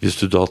 Hvis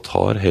du da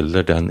tar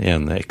heller den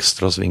ene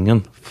ekstra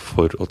svingen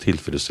for å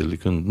tilfredsstille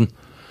kunden,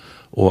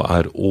 og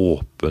er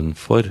åpen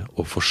for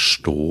og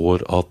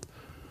forstår at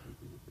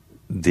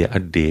det er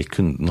det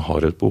kunden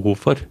har et behov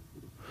for,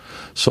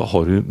 så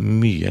har du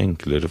mye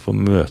enklere for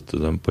å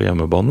møte dem på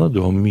hjemmebane. Du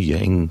har mye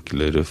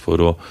enklere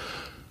for å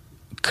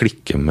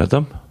klikke med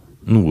dem,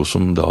 noe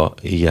som da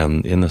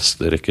igjen i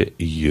neste rekke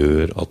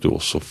gjør at du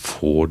også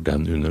får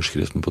den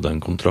underskriften på den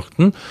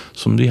kontrakten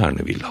som du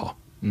gjerne vil ha.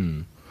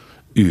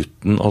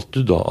 Uten at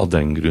du da av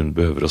den grunn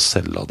behøver å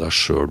selge deg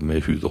selv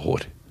med hud og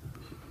hår.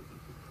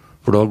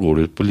 For da går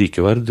du ut på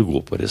likeverd, du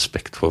går på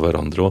respekt for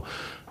hverandre, og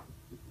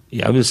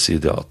jeg vil si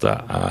det at det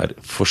er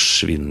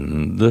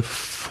forsvinnende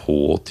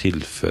få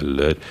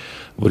tilfeller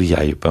hvor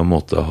jeg på en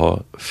måte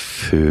har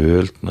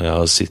følt, når jeg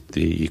har sittet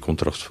i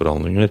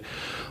kontraktsforhandlinger,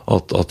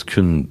 at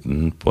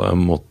kunden på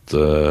en måte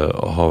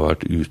har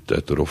vært ute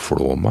etter å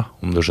flå meg,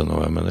 om du skjønner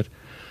hva jeg mener.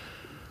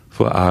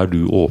 For er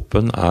du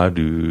åpen, er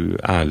du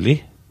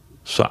ærlig,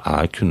 så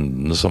er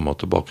kunden det samme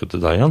tilbake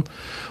til deg igjen.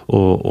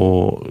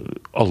 Og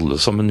alle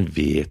sammen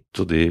vet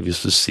jo det,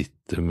 hvis du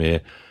sitter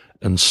med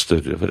en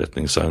større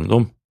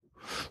forretningseiendom,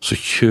 så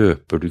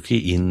kjøper du ikke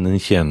inn en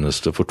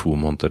tjeneste for 2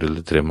 måneder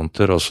eller 3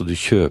 måneder, altså du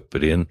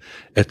kjøper inn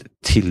et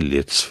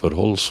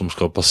tillitsforhold som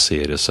skal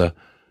basere seg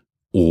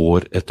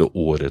år etter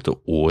år etter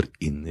år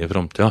inn i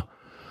fremtiden.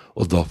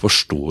 Og da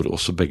forstår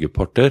også begge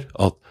parter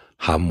at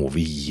her må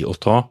vi gi og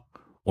ta,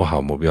 og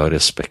her må vi ha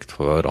respekt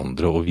for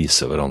hverandre og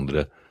vise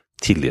hverandre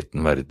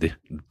tilliten verdig.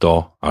 Da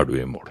er du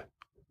i mål.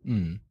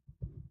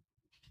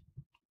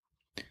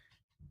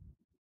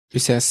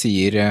 Hvis jeg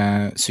sier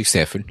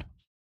suksessfull,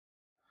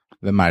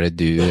 hvem er det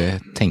du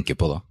tenker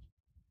på da?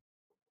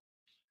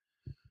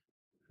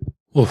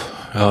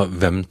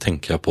 Hvem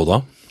tenker jeg på da?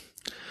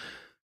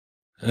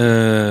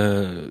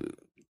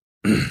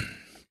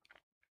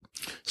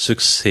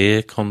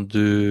 Suksess kan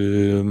du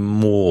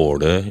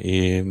måle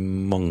i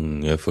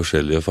mange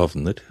forskjellige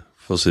favner,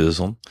 for å si det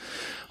sånn.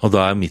 Og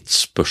da er mitt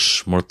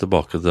spørsmål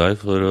tilbake til deg,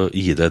 for å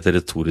gi deg et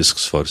retorisk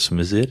svar, som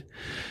vi sier.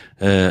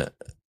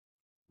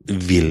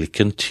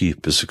 Hvilken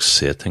type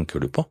suksess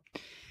tenker du på?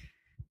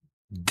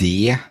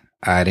 Det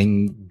er en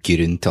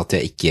grunn til at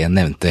jeg ikke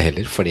nevnte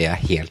heller, for det er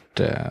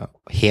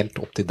helt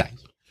opp til deg.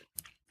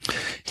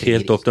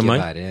 Helt opp til meg?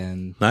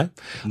 Nei,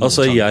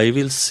 altså jeg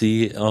vil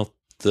si at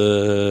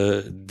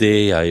det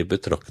jeg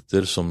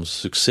betrakter som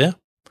suksess,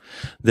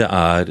 det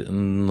er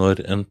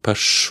når en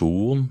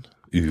person,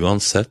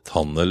 uansett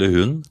han eller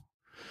hun,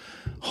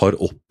 har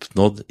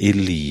oppnådd i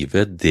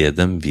livet det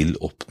de vil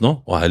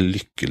oppnå, og er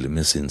lykkelig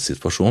med sin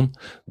situasjon,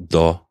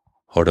 da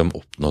har de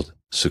oppnådd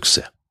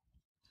suksess.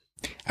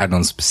 Er det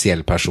noen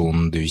spesiell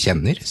person du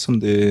kjenner, som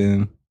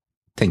du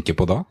tenker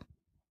på da?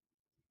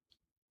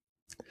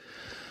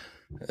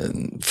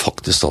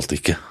 Faktisk alt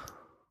ikke.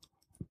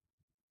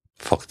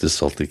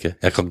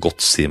 Jeg kan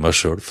godt si meg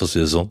selv, for å si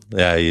det sånn.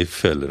 Jeg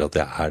føler at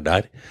jeg er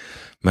der.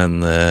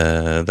 Men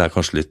det er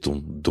kanskje litt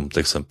dumt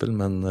eksempel,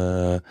 men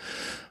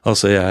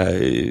altså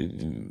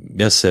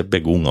jeg ser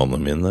begge ungene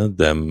mine,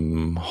 de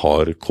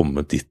har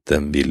kommet dit de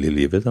vil i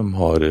livet. De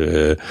har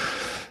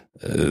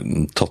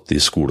tatt de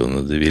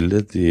skolene de ville,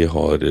 de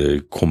har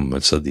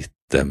kommet seg dit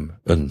de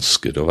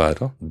ønsker å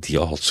være. De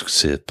har hatt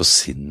suksess på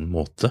sin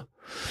måte.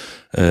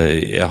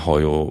 Jeg har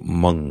jo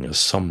mange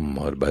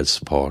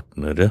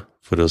samarbeidspartnere,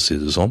 for å si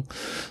det sånn,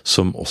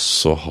 som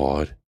også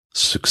har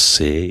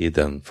suksess i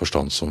den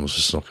forstand som vi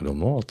snakker om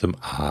nå, at de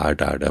er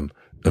der de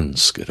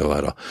ønsker å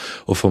være.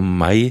 Og for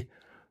meg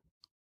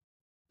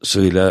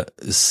så vil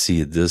jeg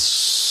si det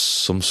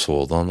som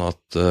sådan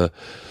at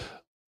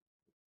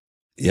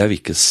jeg vil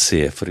ikke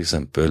se for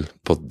eksempel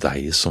på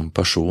deg som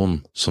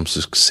person som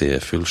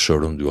suksessfull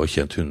selv om du har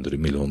tjent 100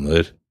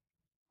 millioner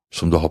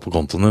som du har på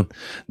kontoen din.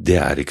 Det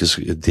er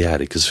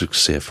ikke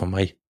suksess for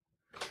meg.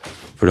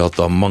 For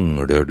da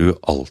mangler du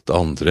alt det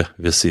andre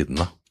ved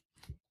siden av.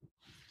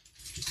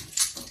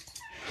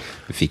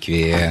 Fikk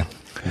vi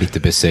litt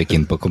besøk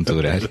inn på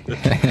kontoret her.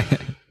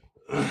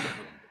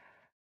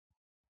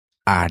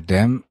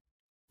 Det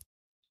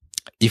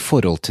i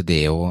forhold til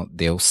det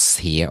å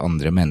se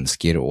andre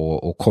mennesker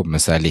og komme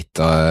seg litt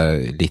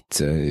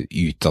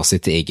ut av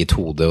sitt eget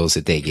hode og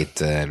sitt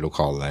eget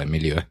lokale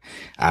miljø,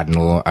 det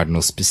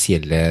noen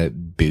spesielle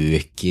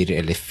bøker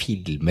eller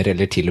filmer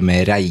eller til og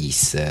med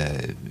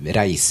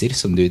reiser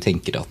som du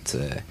tenker at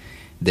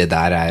det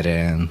der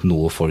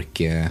noe folk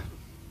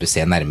bør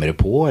se nærmere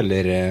på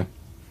eller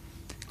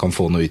kan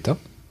få noe ut av?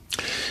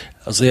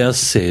 Altså jeg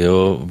ser jo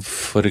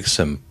for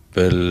eksempel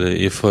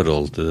i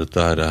forhold til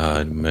dette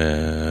her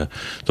med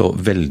det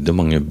er veldig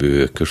mange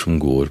bøker som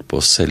går på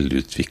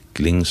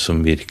selvutvikling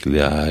som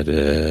virkelig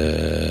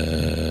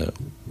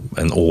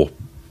en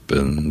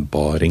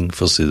åpenbaring,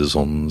 for å si det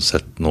sånn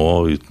sett nå,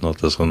 uten at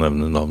jeg skal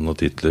nevne navn og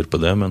titler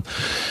på det, men,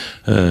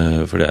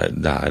 for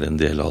det en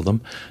del av dem.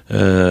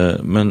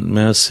 Men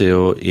jeg ser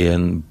jo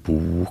en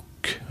bok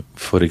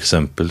for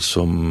eksempel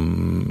som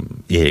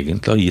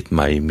egentlig har gitt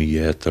meg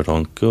mye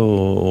ettertanke,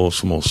 og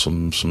som også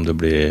som det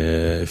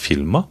ble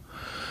filmet,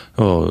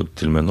 og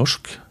til og med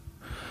norsk,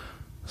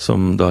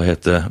 som da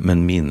heter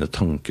 «Men mine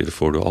tanker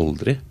får du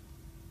aldri»,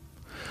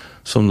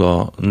 som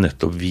da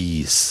nettopp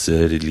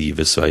viser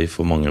livets vei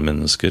for mange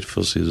mennesker,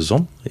 for å si det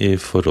sånn, i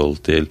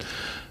forhold til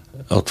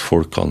at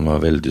folk kan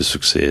være veldig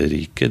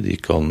suksessrike, de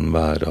kan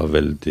være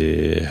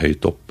veldig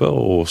høyt oppe,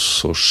 og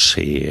så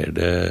skjer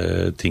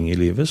det ting i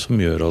livet som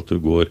gjør at du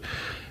går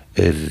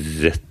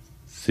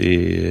rett i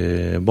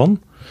bånd.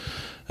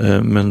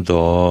 Men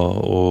da,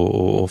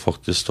 og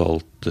faktisk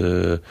alt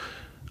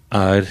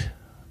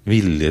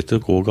villige til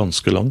å gå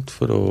ganske langt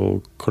for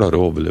å klare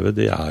å overleve,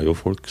 det jo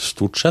folk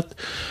stort sett,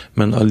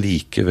 men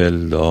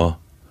allikevel da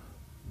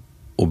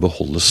å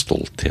beholde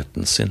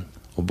stoltheten sin,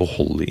 og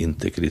beholde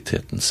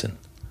integriteten sin.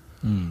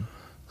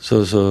 Så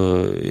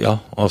ja,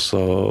 altså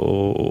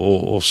og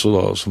også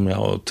da, som jeg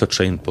har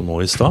touchet inn på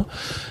nå i sted,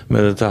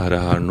 med dette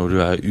her når du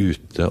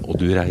ute og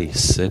du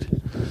reiser,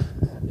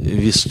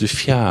 hvis du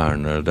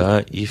fjerner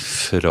deg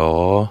ifra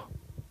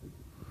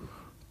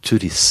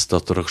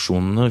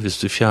turistattraksjonene, hvis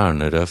du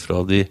fjerner deg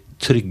fra de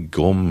trygge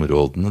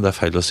områdene, det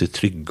feil å si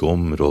trygge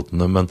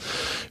områdene, men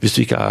hvis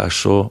du ikke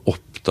så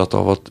opptatt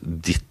av at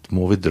dit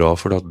må vi dra,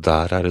 for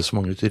der det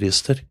så mange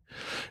turister.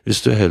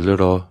 Hvis du heller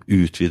da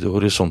utvider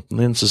horisonten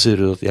din, så sier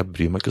du at jeg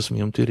bryr meg ikke så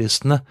mye om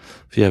turistene,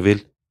 for jeg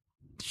vil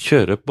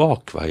kjøre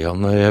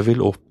bakveiene, jeg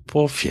vil opp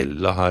på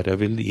fjellet her, jeg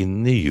vil inn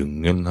i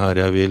jungelen her,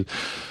 jeg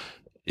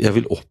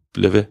vil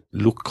oppleve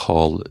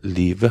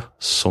lokallivet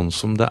sånn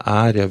som det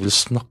jeg vil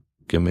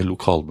snakke med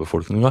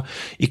lokalbefolkningen,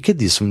 ikke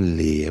de som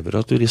lever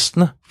av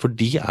turistene, for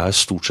de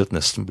stort sett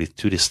nesten blitt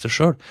turister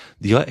selv.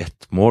 De har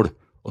ett mål,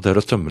 og det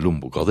å tømme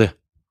lommeboka di.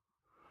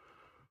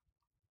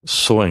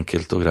 Så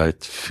enkelt og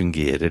greit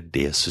fungerer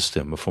det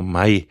systemet for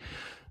meg.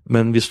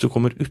 Men hvis du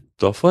kommer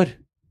utenfor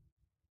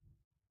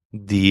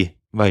de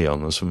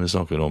veiene som vi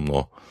snakker om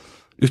nå,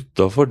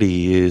 utenfor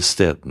de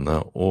stedene,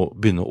 og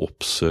begynner å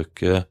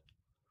oppsøke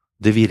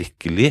det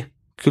virkelige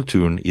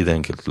kulturen i det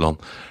enkelte land,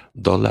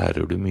 da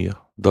lærer du mye.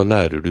 Da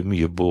lærer du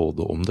mye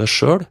både om deg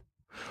selv,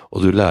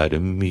 og du lærer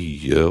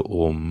mye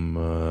om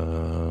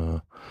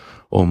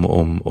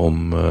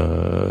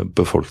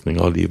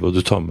befolkningen av livet, og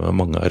du tar med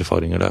mange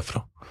erfaringer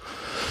derfra.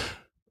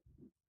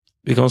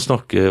 Vi kan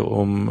snakke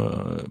om,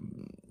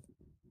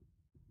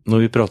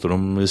 når vi prater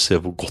om, vi ser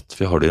hvor godt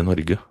vi har det i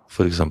Norge,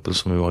 for eksempel,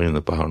 som vi var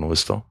inne på her nå i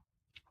sted.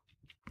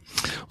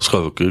 Og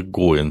skal jo ikke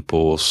gå inn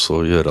på oss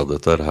og gjøre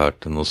dette her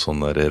til noe sånn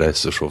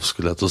reiseshow,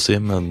 skulle jeg til å si,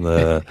 men,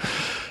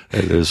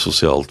 eller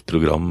sosialt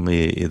program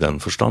i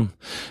den forstand.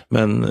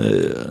 Men,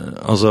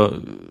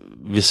 altså,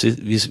 hvis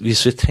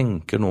vi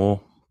tenker nå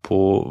på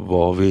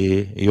hva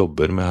vi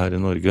jobber med her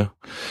i Norge,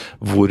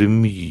 hvor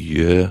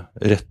mye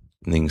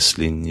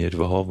retningslinjer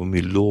vi har, hvor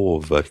mye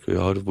lovverk vi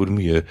har, hvor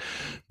mye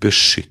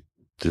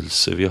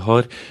beskyttelse vi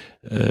har,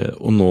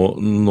 og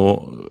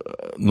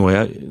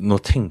nå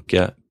tenker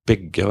jeg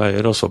begge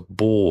veier, altså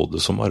både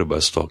som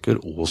arbeidstaker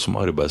og som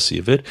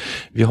arbeidsgiver.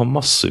 Vi har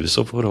massevis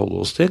å forholde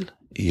oss til.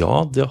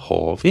 Ja, det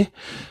har vi,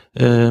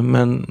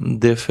 men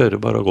det fører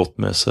bare godt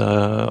med seg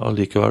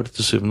allikevel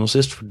til syvende og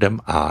sist, for dem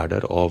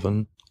der av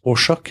en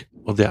årsak,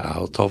 og det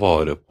å ta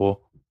vare på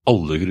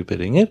alle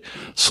grupperinger.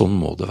 Sånn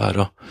må det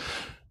være.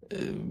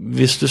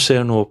 Hvis du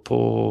ser nå på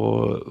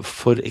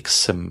for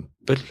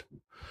eksempel,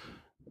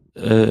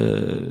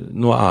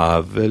 nå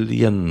vel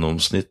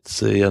gjennomsnitt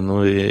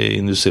gjennom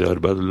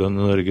industriarbeiderlønn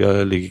i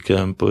Norge ligger ikke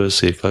den på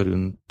cirka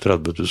rundt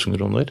 30 000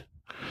 kroner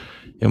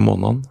i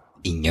måneden.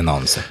 Ingen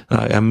anelse.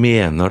 Nei, jeg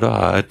mener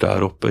det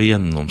der oppe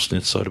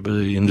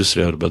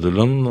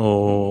industriarbeiderlønn,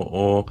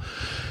 og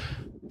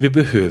vi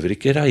behøver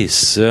ikke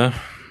reise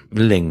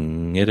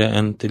lengre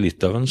enn til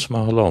Litauen, som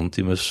 1,5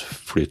 times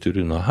flytur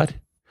unna her,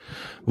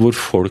 hvor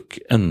folk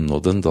ennå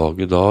den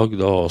dag i dag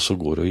da altså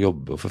går og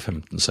jobber for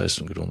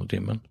 15-16 kroner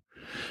timen.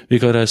 Vi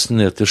kan reise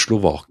ned til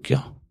Slovakia,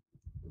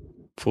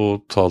 for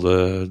å ta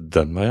det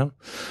den veien.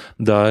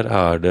 Der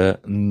det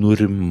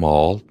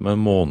normalt med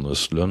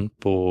månedslønn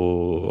på,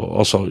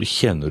 altså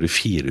tjener du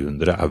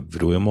 400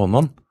 euro i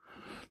måneden,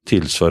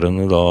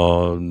 tilsvarende da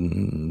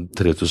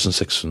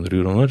 3600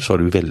 kroner, så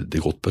du veldig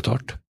godt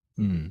betalt.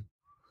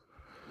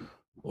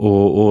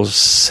 Og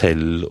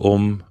selv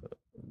om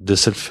det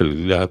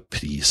selvfølgelig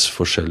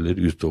prisforskjeller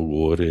ute og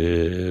går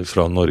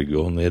fra Norge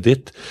og ned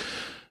dit,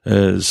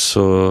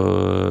 så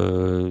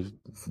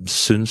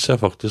synes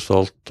jeg faktisk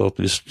alt at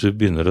hvis du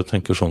begynner å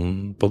tenke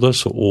sånn på det,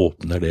 så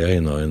åpner det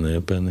øynene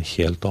på en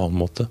helt annen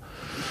måte.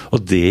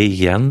 Og det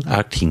igjen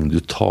ting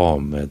du tar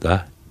med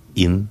deg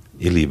inn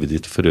i livet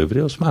ditt for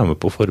øvrig, og som med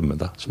på å forme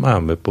deg, som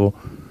med på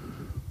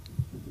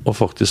å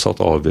faktisk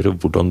avgjøre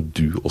hvordan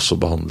du også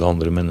behandler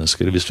andre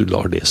mennesker, hvis du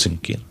lar det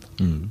synke inn.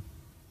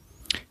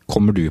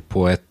 Kommer du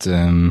på et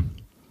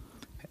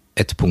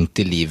punkt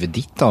i livet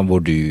ditt da, hvor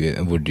du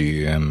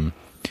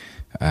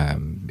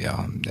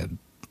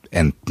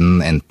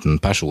enten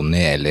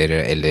personlig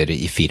eller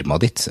i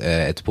firmaet ditt,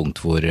 et punkt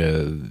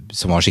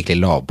som var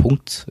skikkelig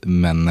lavpunkt,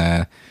 men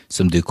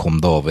som du kom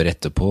deg over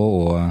etterpå,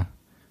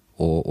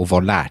 og hva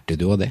lærte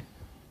du av det?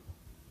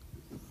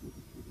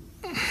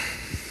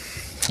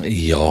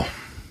 Ja,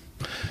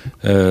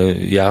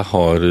 jeg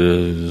har,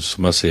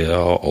 som jeg sier,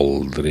 jeg har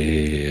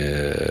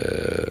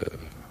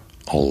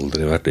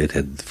aldri vært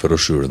redd for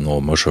å skjule noe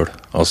om meg selv.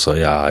 Altså,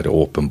 jeg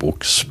åpen bok,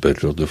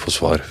 spør og du får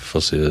svar, for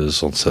å si det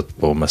sånn sett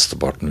på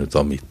mesteparten ut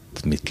av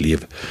mitt liv.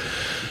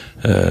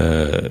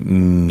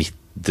 Mitt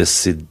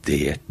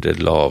desiderte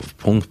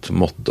lavpunkt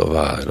måtte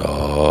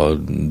være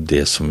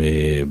det som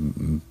vi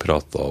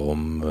pratet om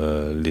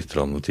litt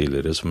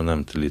tidligere, som jeg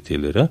nevnte litt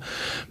tidligere.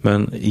 Men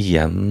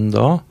igjen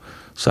da,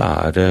 så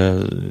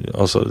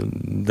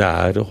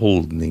det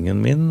holdningen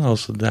min,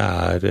 altså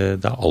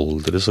det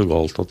aldri så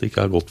galt at det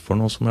ikke godt for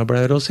noe, som jeg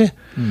pleier å si.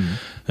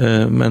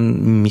 Men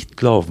mitt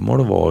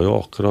lavmål var jo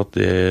akkurat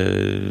det,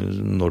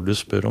 når du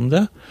spør om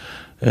det.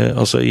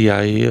 Altså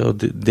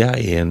det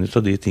en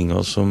av de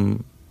tingene som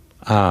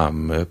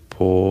med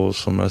på,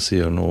 som jeg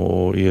sier nå,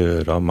 å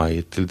gjøre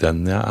meg til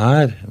den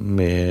jeg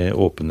med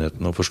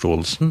åpenheten og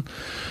forståelsen,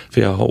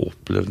 for jeg har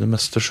opplevd det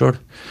meste selv.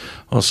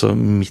 Altså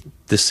mitt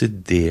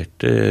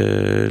desiderte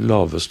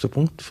laveste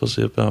punkt, for å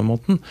si det på den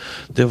måten,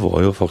 det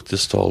var jo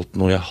faktisk alt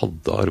når jeg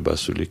hadde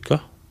arbeidsulykka,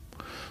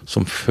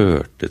 som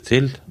førte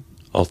til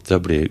at jeg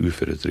ble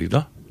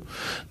uføretrygda.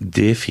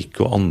 Det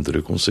fikk jo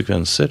andre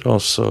konsekvenser.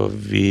 Altså,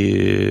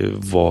 vi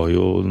var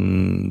jo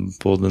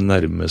på det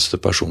nærmeste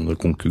personlig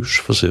konkurs,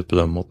 for å si det på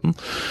den måten.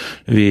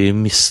 Vi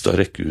mistet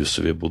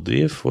rekkehuset vi bodde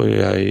i, for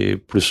jeg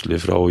plutselig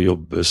fra å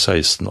jobbe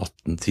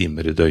 16-18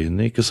 timer i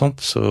døgnet, ikke sant,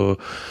 så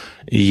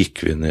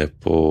gikk vi ned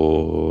på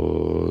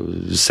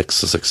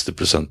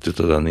 66% ut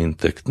av den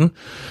inntekten.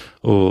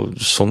 Og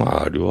sånn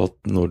det jo at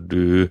når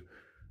du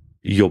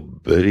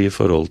jobber i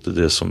forhold til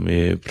det som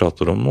vi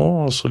prater om nå,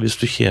 altså hvis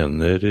du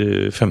tjener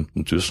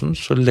 15 000,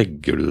 så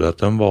legger du deg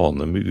til en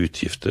vane med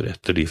utgifter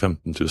etter de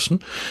 15 000.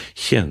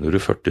 Tjener du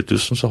 40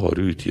 000, så har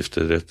du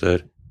utgifter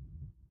etter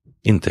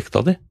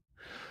inntekta di.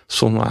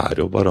 Sånn det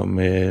jo bare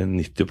med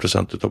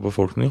 90% ut av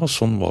befolkningen, og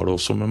sånn var det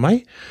også med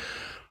meg.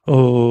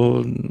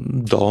 Og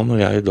da når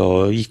jeg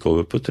da gikk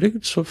over på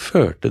trygd, så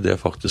førte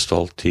det faktisk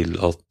alt til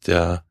at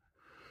jeg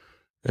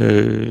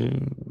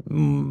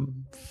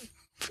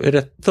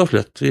rett og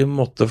slett vi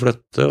måtte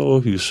flytte,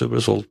 og huset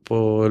ble solgt på,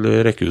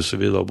 eller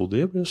rekkehuset vi da bodde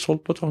i, ble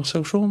solgt på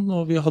tvangsauksjon,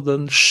 og vi hadde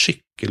en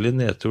skikkelig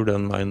nedtur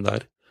den veien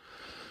der.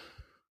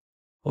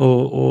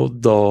 Og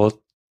da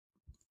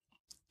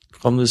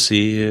kan du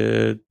si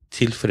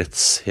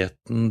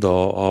tilfredsheten da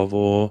av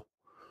å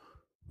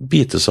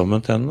bite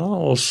sammen tennene,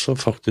 og så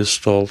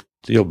faktisk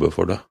alt jobbe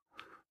for det,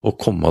 og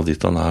komme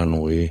dit han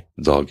nå i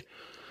dag.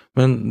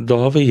 Men da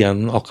har vi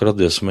igjen akkurat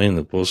det som jeg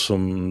inne på,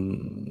 som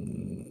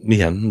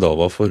igjen da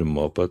var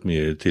formet på et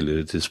mye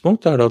tidligere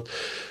tidspunkt, det at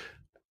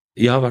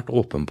jeg har vært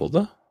åpen på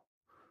det.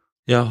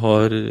 Jeg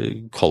har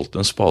kalt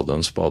en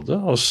spade,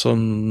 altså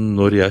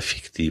når jeg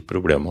fikk de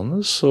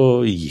problemene,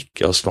 så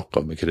gikk jeg og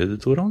snakket med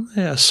kreditorene.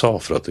 Jeg sa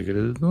fra til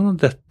kreditorene,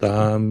 dette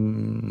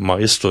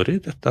my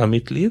story, dette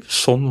mitt liv,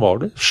 sånn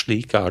var det,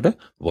 slik det,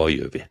 hva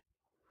gjør vi?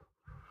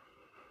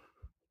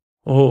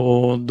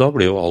 Og da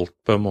ble jo alt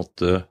på en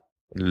måte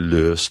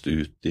løst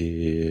ut i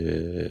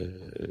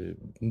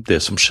det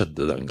som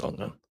skjedde den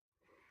gangen.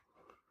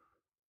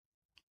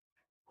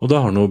 Og det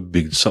har nå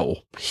bygd seg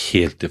opp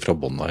helt ifra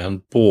bånda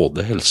igjen,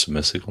 både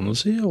helsemessig kan du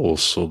si, og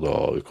også da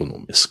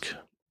økonomisk.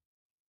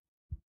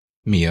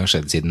 Mye har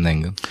skjedd siden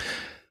den gang.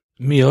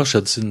 Mye har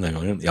skjedd siden den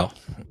gangen, ja.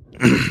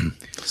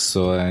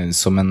 Så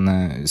som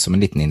en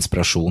liten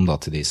inspirasjon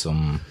da til de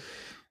som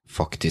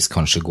faktisk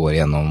kanskje går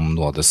gjennom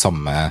noe av det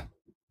samme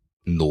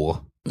nå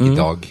i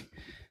dag,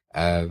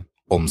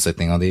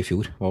 Omsetningen din i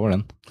fjor, hva var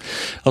den?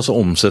 Altså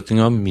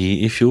omsetningen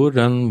min i fjor,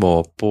 den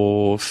var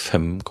på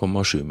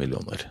 5,7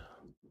 millioner.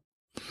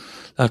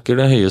 Det er ikke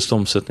det høyeste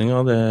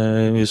omsetningen,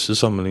 hvis du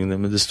sammenligner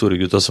med de store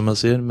gutta som jeg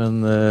sier,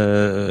 men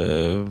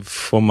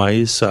for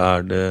meg så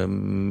er det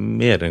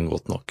mer enn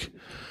godt nok.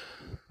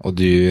 Og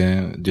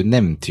du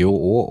nevnte jo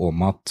også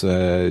om at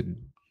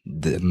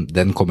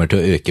den kommer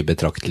til å øke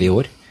betraktelig i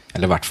år,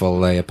 eller i hvert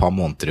fall et par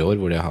måneder i år,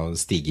 hvor det har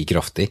stiget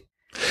kraftig.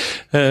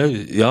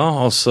 Ja,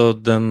 altså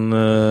den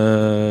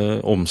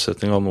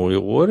omsetningen nå i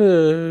år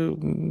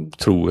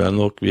tror jeg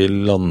nok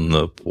vil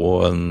lande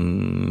på en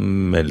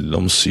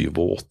mellom 7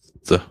 og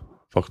 8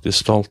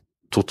 faktisk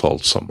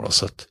totalt samlet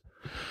sett.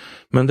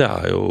 Men det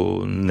er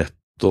jo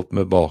nettopp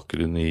med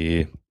bakgrunn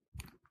i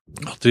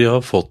at vi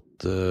har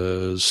fått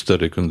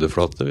større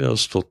kundeflate, vi har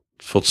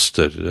fått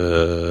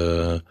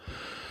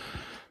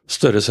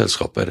større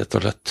selskaper rett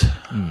og slett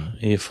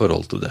i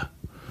forhold til det.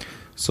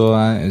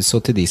 Så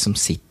til de som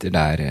sitter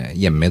der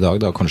hjemme i dag,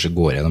 da kanskje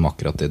går gjennom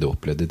akkurat det du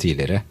opplevde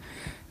tidligere,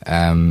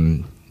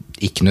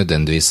 ikke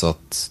nødvendigvis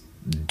at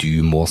du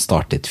må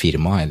starte et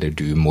firma, eller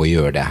du må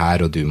gjøre det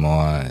her, og du må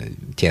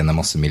tjene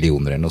masse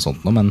millioner eller noe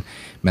sånt, men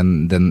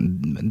det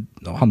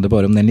handler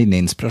bare om den lille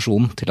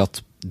inspirasjonen til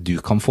at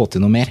du kan få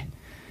til noe mer.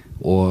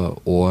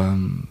 Og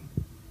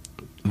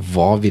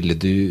hva ville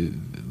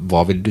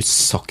du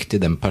sagt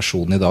til den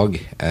personen i dag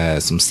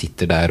som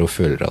sitter der og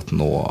føler at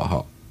nå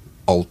har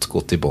alt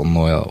gått i bånd,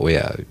 og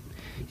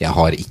jeg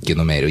har ikke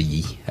noe mer å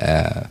gi?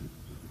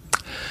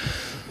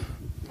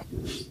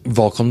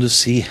 Hva kan du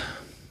si?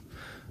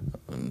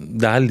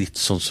 Det er litt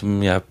sånn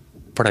som jeg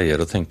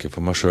pleier å tenke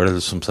for meg selv,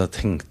 eller som jeg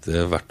tenkte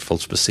i hvert fall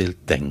spesielt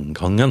den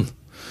gangen,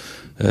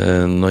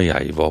 når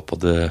jeg var på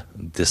det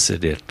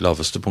desidert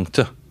laveste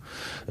punktet.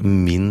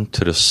 Min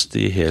trøst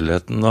i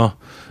helheten da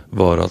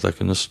var at jeg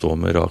kunne stå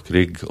med rak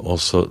rygg, og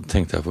så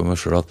tenkte jeg for meg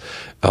selv at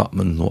ja,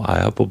 men nå er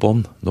jeg på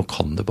bånd, nå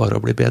kan det bare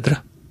bli bedre.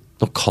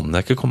 Nå kan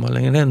jeg ikke komme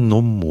lenger ned, nå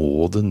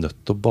må det nødt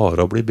til å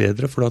bare bli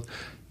bedre, for at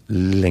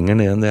lenger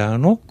ned enn det jeg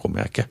er nå, kommer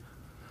jeg ikke.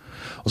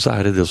 Og så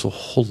er det å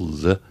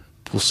holde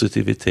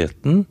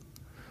positiviteten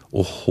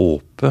og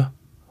håpet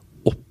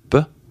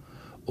oppe,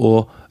 og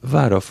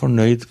være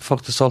fornøyd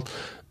faktisk alt,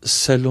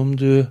 selv om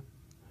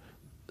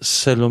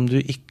du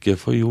ikke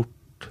får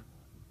gjort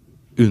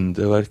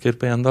underverker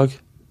på en dag,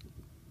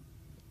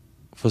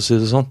 for å si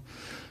det sånn.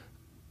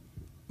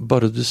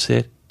 Bare du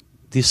ser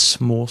de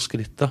små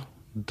skrittene,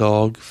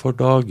 dag for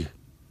dag,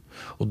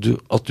 og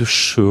at du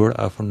selv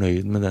er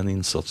fornøyd med den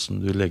innsatsen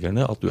du legger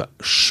ned, at du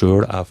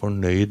selv er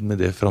fornøyd med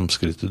det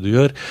fremskrittet du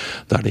gjør,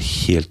 da er det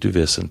helt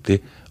uvesentlig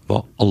hva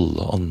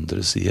alle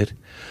andre sier.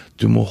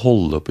 Du må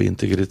holde på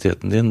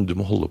integriteten din, du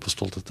må holde på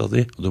stoltheten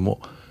din, og du må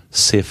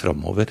se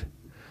fremover.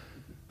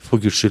 For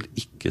Guds skyld,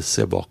 ikke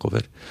se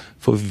bakover.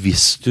 For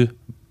hvis du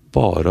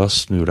bare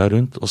snur deg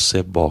rundt og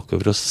ser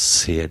bakover og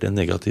ser det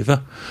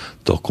negative,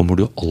 da kommer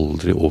du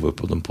aldri over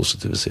på den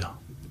positive siden.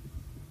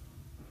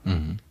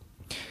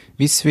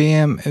 Hvis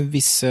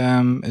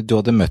du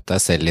hadde møtt deg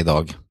selv i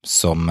dag,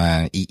 som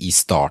i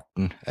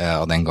starten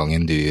av den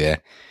gangen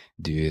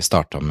du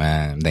startet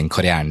med den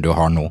karrieren du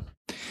har nå,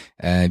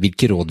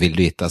 hvilke råd vil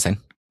du gitt deg selv?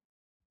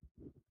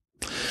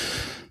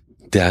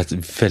 Det er et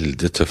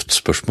veldig tøft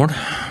spørsmål,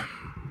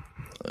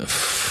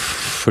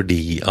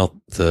 fordi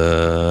at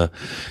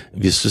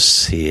hvis du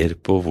ser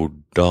på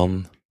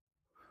hvordan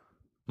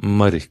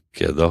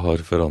markedet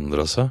har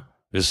forandret seg,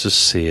 hvis du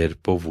ser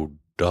på hvordan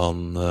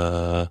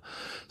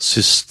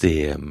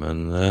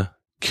systemene,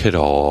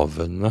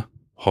 kravene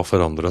har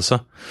forandret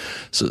seg,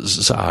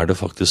 så er det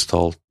faktisk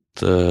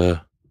talt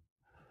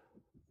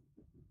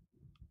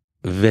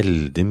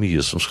veldig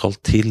mye som skal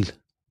til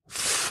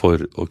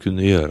for å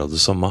kunne gjøre det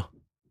samme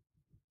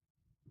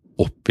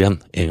opp igjen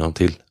en gang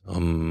til,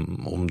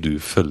 om du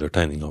følger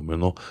tegningen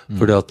med nå.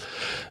 Fordi at,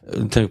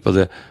 tenk på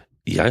det,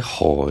 jeg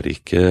har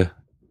ikke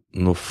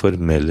noe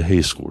formell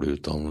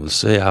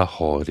høyskoleutdannelse, jeg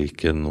har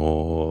ikke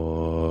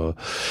noe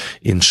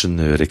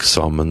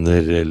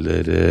ingeniøreksamener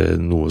eller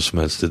noe som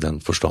helst i den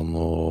forstand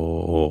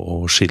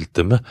å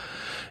skilte med.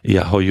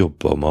 Jeg har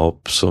jobbet meg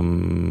opp, som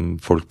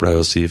folk pleier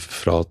å si,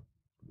 fra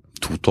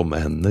 2 tomme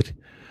hender.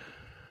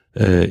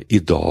 I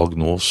dag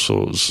nå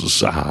så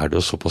er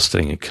det såpass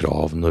strenge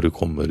krav når du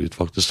kommer ut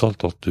faktisk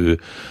alt, at du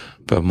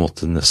på en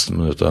måte nesten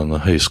må ta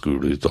en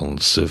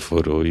høyskoleutdannelse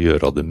for å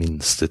gjøre det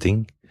minste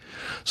ting.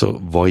 Så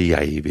hva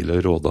jeg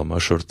ville råde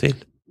meg selv til,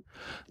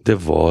 det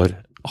var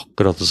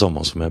akkurat det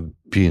samme som jeg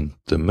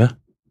begynte med,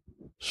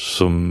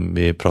 som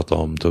vi pratet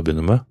om til å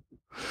begynne med.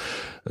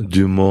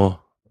 Du må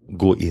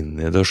gå inn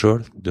i deg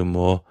selv, du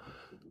må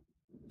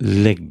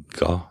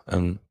legge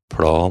en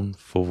plan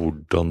for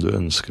hvordan du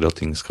ønsker at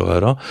ting skal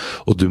være,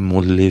 og du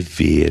må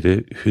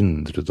levere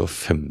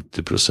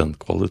 150%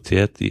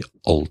 kvalitet i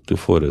alt du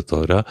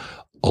foretar deg,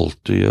 alt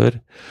du gjør.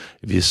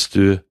 Hvis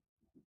du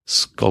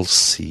skal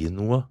si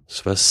noe,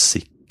 så vær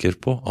sikker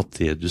på at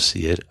det du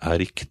sier er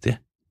riktig.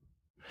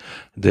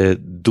 Det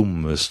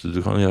dummeste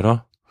du kan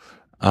gjøre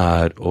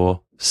er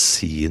å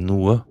si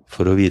noe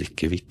for å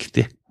virke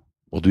viktig,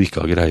 og du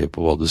ikke har greie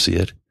på hva du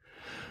sier.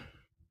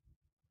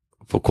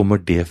 For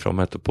kommer det fram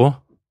etterpå,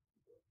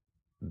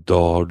 da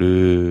har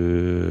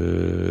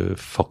du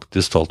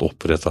faktisk talt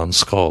opprettet en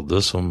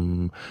skade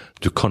som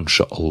du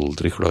kanskje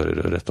aldri klarer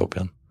å rette opp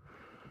igjen.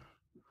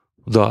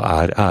 Da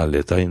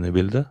ærligheten inne i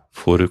bildet.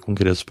 Får du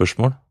konkret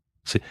spørsmål?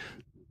 Si,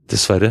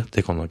 dessverre,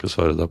 det kan jeg ikke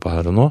svare deg på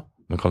her og nå,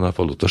 men kan jeg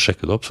få lov til å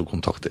sjekke det opp, så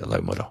kontakter jeg deg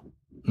i morgen.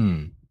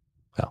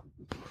 Ja.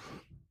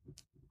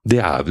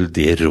 Det vel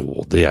det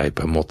rådet jeg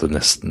på en måte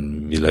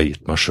nesten ville ha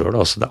gitt meg selv.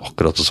 Altså, det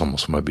akkurat det samme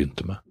som jeg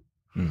begynte med.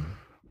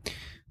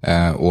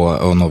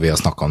 Og når vi har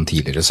snakket om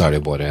tidligere, så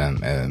det bare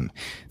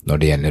når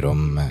det gjelder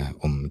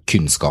om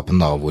kunnskapen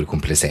da, hvor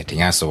komplisert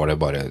ting så var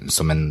det bare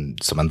som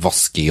en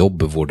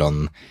vaskejobb,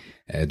 hvordan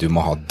du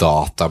må ha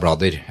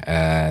datablader,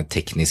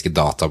 tekniske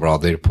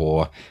datablader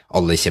på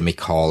alle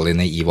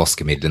kjemikaliene i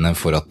vaskemidlene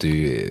for at du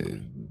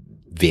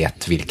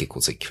vet hvilke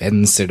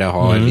konsekvenser det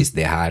har hvis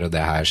det her og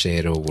det her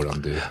skjer, og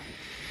hvordan du,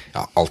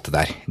 ja, alt det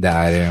der. Det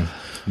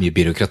mye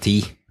byråkrati.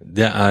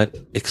 Det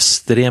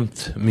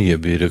ekstremt mye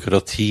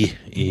byråkrati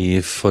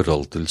i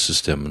forhold til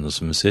systemene,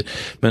 som vi sier.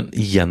 Men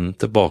igjen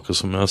tilbake,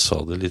 som jeg sa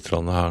det litt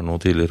her nå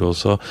tidligere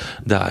også,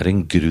 det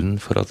en grunn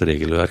for at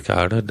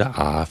regelverket der. Det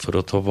for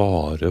å ta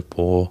vare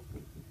på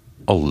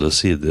alle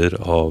sider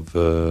av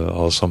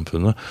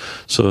samfunnet.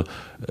 Så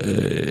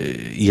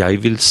jeg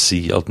vil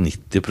si at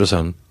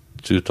 90%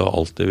 ut av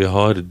alt det vi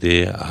har,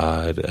 det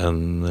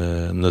en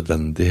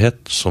nødvendighet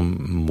som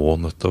må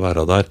nødt til å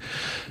være der.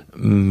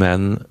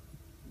 Men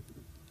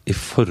i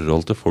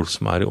forhold til folk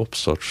som i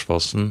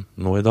oppstartsfasen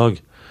nå i dag,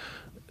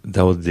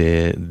 det jo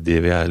det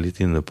vi litt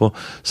inne på,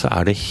 så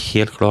det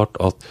helt klart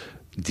at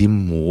de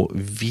må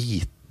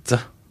vite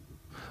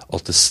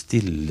at det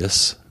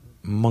stilles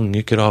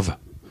mange krav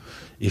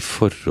i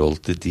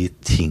forhold til de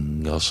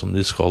tingene som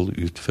de skal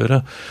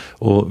utføre.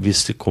 Og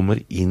hvis de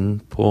kommer inn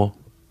på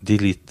de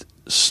litt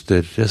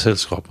større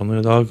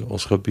selskapene i dag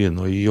og skal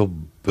begynne å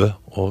jobbe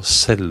og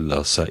selge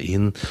seg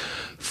inn,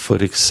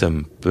 for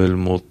eksempel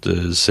mot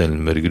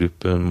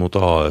Selmer-gruppen, mot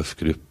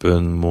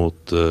AF-gruppen,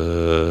 mot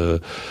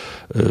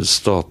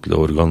statlige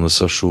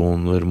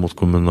organisasjoner, mot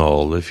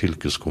kommunale,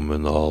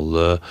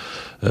 fylkeskommunale,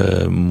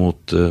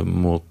 mot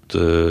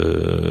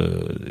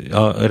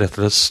ja, rett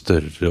og slett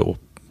større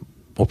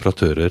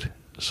operatører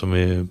som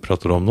vi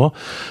prater om nå,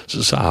 så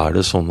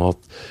det sånn at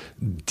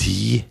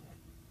de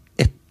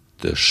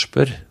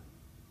etterspør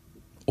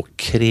og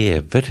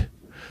krever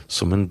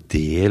som en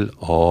del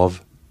av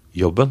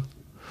jobben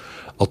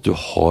at du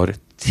har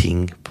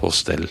ting på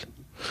stell.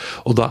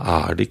 Og da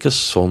det ikke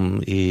sånn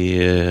i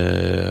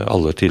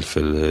alle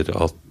tilfeller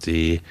at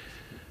de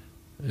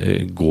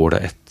går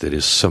det etter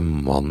i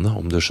sømmene,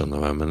 om du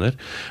skjønner hva jeg mener.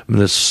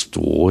 Men det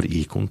står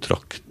i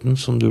kontrakten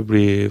som du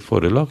blir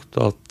forelagt,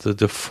 at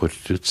det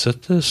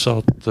forutsettes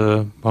at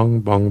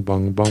bang, bang,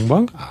 bang, bang,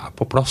 bang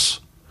på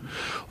plass.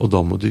 Og da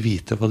må du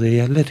vite hva det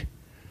gjelder.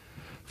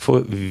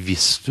 For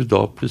hvis du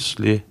da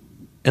plutselig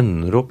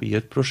ender opp i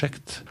et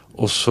prosjekt,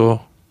 og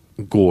så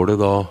går det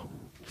da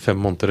 5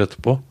 måneder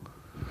etterpå,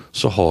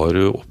 så har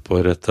du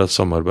opprettet et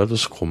samarbeid, og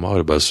så kommer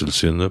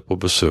Arbeidstilsynet på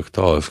besøk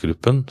til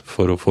AF-gruppen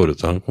for å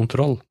foreta en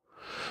kontroll.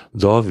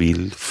 Da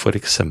vil for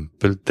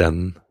eksempel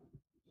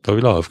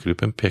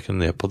AF-gruppen peke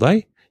ned på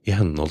deg i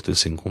henhold til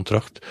sin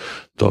kontrakt.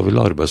 Da vil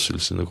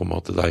Arbeidstilsynet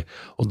komme til deg,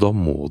 og da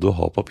må du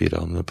ha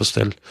papirene på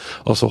stell.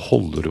 Altså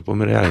holder du på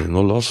med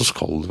renhold da, så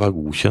skal det være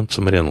godkjent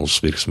som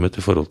renholdsvirksomhet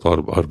i forhold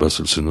til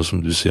Arbeidstilsynet,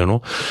 som du sier nå.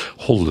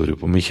 Holder du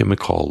på med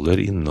kjemikalier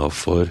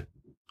innenfor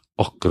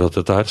akkurat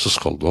dette her, så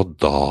skal du ha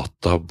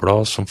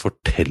datablad som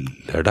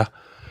forteller deg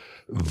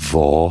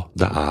hva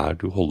det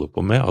du holder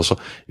på med. Altså,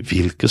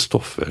 hvilke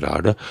stoffer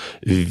det?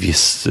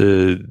 Hvis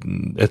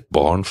et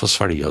barn får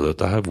svelge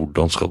dette her,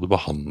 hvordan skal det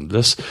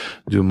behandles?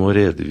 Du må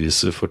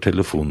redevise for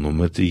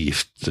telefonnummer til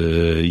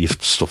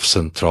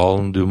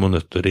giftstoffsentralen. Du må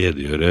nødt til å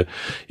redegjøre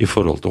i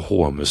forhold til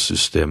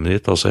HMS-systemet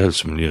ditt, altså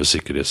helse- og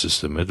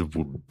miljøsikkerhetssystemet.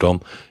 Hvordan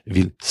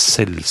vil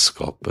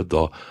selskapet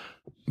da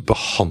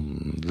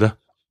behandle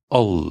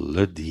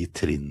alle de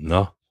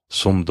trinnene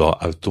som da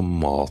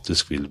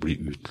automatisk vil bli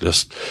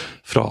utløst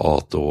fra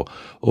A til Å.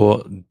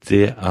 Og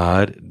det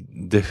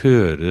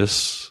høres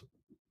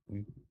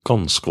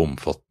ganske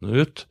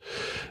omfattende ut.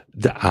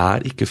 Det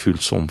ikke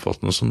fullt så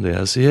omfattende som det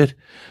jeg sier,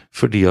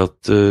 fordi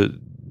at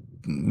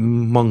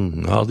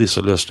mange av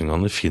disse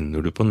løsningene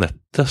finner du på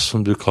nettet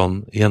som du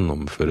kan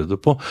gjennomføre det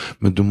på,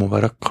 men du må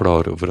være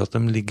klar over at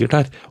de ligger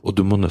der, og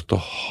du må nødt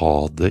til å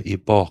ha det i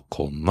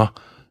bakhånda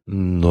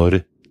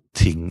når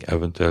ting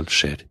eventuelt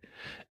skjer.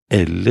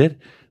 Eller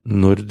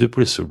når det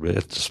plutselig blir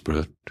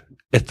etterspurt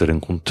etter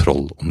en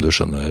kontroll, om du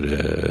skjønner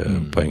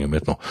poenget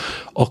mitt nå.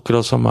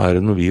 Akkurat som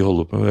det når vi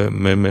holder på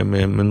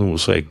med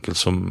noe så enkelt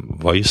som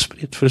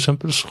veisprit, for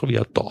eksempel, så skal vi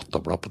ha et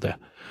datablad på det.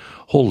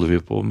 Holder vi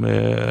på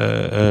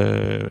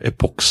med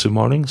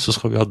epoxymaling, så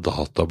skal vi ha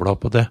datablad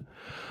på det.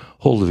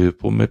 Holder vi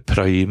på med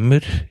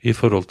primer i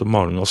forhold til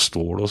maling av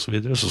stål og så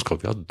videre, så skal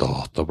vi ha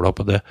datablad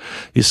på det.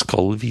 Vi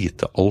skal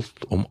vite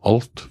alt om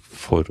alt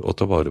for å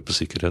ta vare på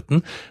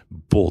sikkerheten,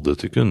 både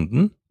til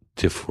kunden,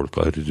 til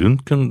folka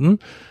rundt kunden,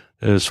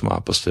 som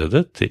på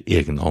stedet, til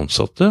egne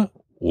ansatte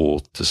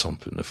og til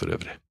samfunnet for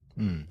øvrig.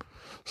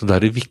 Så det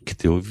er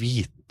viktig å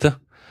vite.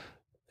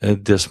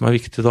 Det som er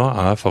viktig da,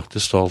 er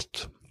faktisk alt,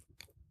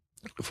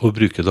 for å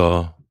bruke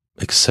da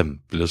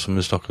eksempelet som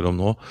vi snakker om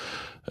nå,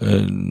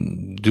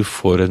 du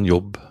får en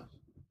jobb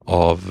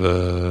av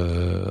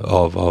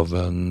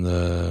en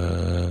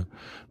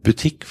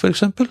butikk, for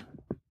eksempel.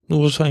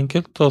 Noe så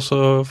enkelt, altså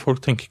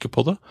folk tenker ikke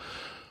på det.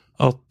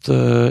 At,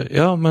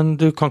 ja, men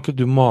kan ikke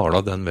du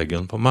male den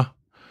veggen på meg?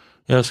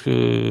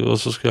 Og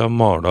så skal jeg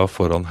male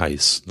foran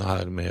heisen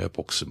her med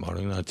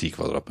epoxymaling, det er 10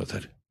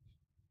 kvadratmeter.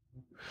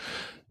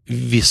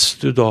 Hvis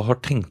du da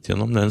har tenkt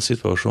gjennom den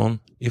situasjonen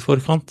i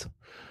forkant,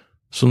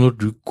 så når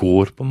du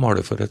går på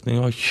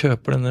maleforretningen og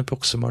kjøper denne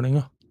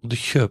epoxymalingen, og du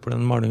kjøper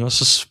den malingen,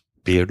 så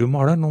ber du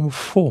maleren om å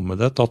få med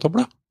deg et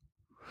datablad.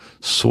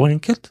 Så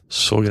enkelt,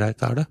 så greit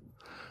er det.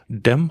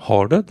 Dem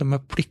har det, de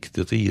er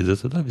pliktige til å gi det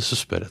til deg hvis du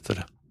spør etter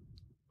det.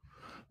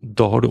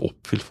 Da har du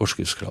oppfylt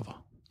forskriftskravet.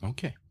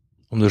 Ok.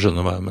 Om du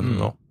skjønner hva jeg mener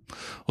nå.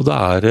 Og da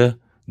er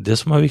det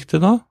som er viktig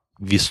da,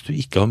 hvis du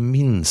ikke har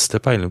minste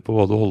peiling på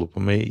hva du holder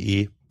på med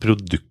i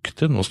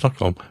produktet, nå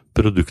snakker jeg om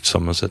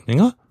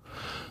produktsammensetningen,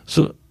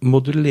 så må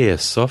du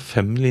lese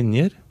 5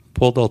 linjer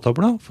på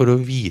datablad for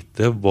å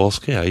vite hva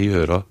skal jeg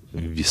gjøre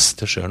hvis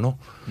det skjer noe.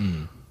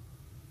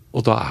 Og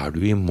da er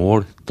du i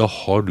mål. Da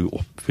har du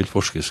oppfylt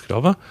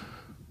forskriftskravet.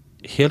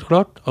 Helt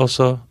klart,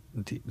 altså,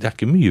 det er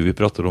ikke mye vi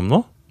prater om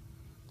nå.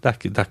 Det er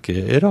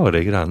ikke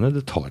rare greiene,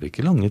 det tar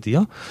ikke lange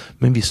tida.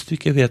 Men hvis du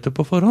ikke vet det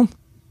på forhånd,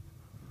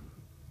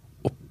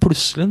 og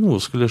plutselig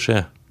noe skulle skje,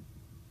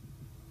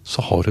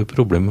 så har du et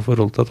problem i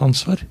forhold til et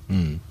ansvar.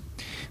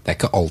 Det er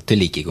ikke alltid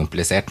like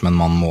komplisert, men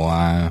man må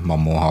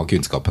ha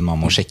kunnskapen, man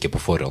må sjekke på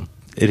forhånd.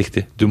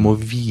 Riktig, du må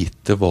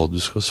vite hva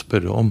du skal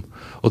spørre om.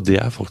 Og det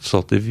er faktisk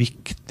alt det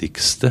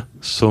viktigste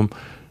som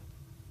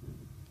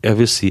jeg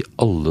vil si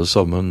alle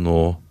sammen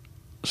nå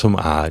som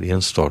er i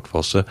en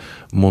startfase,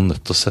 må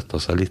nødt til å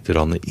sette seg litt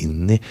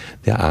inn i.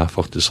 Det er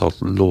faktisk alt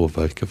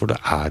lovverket, for det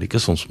er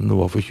ikke sånn som det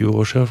var for 20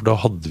 år siden, for da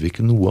hadde vi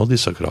ikke noe av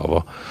disse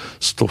kravene.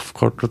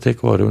 Stoffkartotek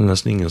var det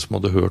nesten ingen som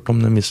hadde hørt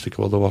om, de visste ikke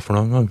hva det var for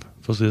noen gang,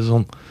 for å si det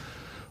sånn.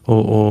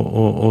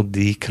 Og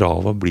de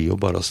kravene blir jo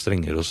bare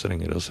strengere og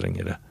strengere og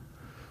strengere.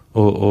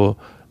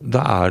 Og da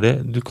er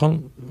det, du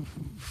kan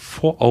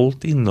få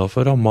alt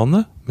innenfor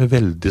rammene med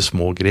veldig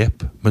små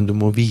grep, men du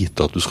må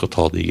vite at du skal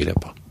ta de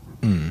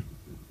grepene.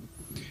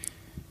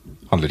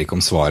 Handler ikke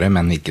om svaret,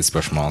 men hvilket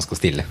spørsmål han skal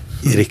stille.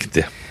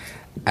 Riktig.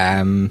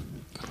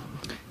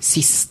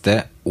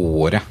 Siste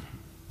året,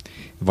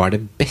 hva er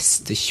det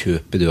beste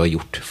kjøpet du har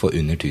gjort for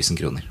under 1000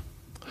 kroner?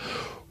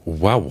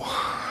 Wow.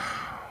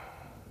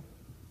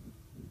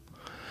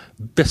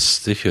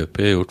 Beste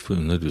kjøpet jeg har gjort for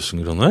under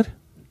 1000 kroner?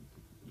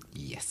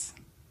 Yes.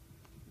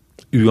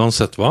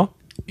 Uansett hva?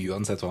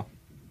 Uansett hva.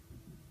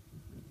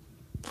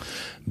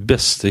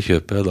 Beste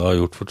kjøpet jeg da har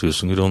gjort for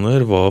 1000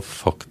 kroner var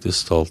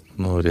faktisk alt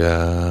når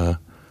jeg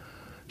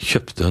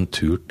kjøpte en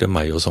tur til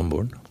meg og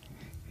samboeren.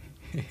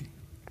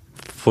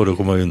 For å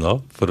komme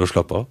unna, for å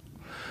slappe av.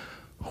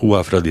 Hun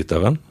er fra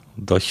Litauen.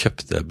 Da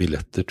kjøpte jeg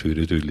billetter tur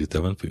i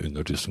Litauen for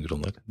under 1000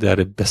 kroner. Det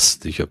er det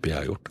beste kjøpet jeg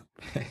har gjort.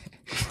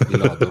 Du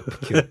la det opp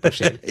kropp og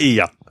sjel.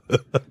 Ja.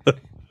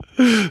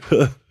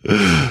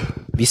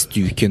 Hvis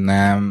du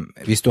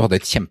hadde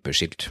et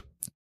kjempeskilt,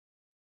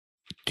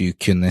 du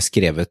kunne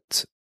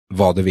skrevet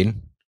hva du vil,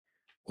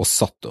 og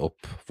satt det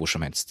opp hvor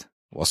som helst.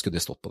 Hva skulle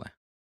det stått på det?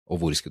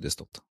 Og hvor skulle det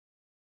stått?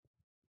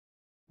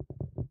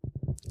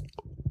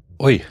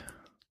 Oi.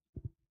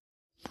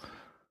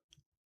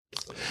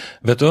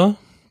 Vet du hva?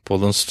 På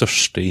den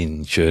største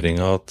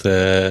innkjøringen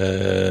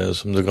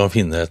som du kan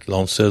finne et eller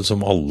annet sted,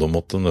 som alle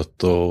måtte nødt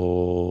til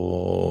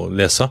å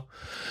lese.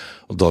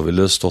 Og da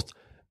ville det stått,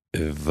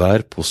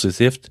 vær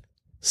positivt,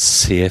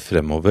 se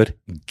fremover,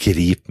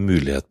 grip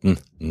muligheten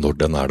når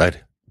den er der.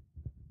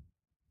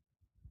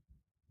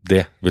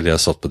 Det ville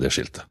jeg satt på det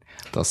skiltet.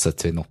 Da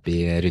setter vi den opp i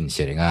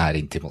rundkjøringen her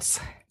inn til Moss.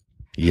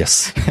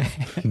 Yes,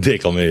 det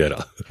kan vi gjøre.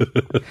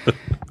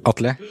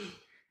 Atle,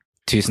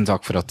 tusen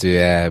takk for at du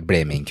ble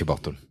med i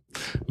inkubatoren.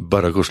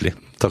 Bare koselig.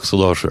 Takk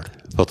skal du ha selv,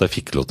 for at jeg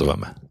fikk lov til å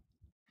være med.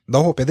 Da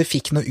håper jeg du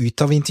fikk noe ut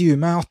av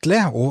intervjuet med Atle,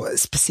 og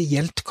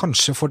spesielt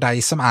kanskje for deg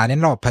som er i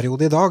en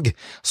lavperiode i dag,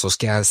 så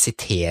skal jeg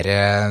sitere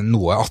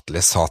noe Atle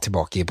sa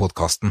tilbake i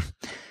podcasten.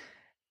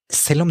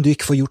 Selv om du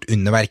ikke får gjort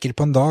underverker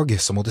på en dag,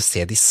 så må du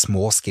se de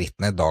små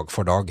skrittene dag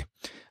for dag.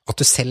 At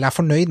du selv er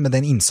fornøyd med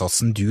den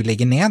innsatsen du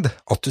legger ned,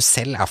 at du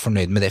selv er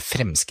fornøyd med det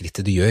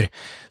fremskrittet du gjør,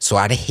 så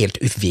er det helt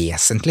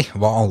uvesentlig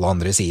hva alle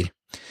andre sier.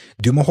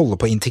 Du må holde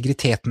på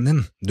integriteten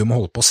din, du må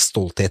holde på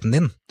stoltheten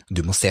din,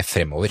 du må se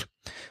fremover.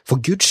 For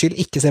Guds skyld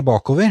ikke se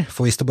bakover,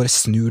 for hvis du bare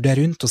snur deg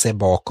rundt og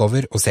ser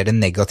bakover og ser det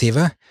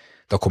negative,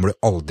 da kommer du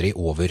aldri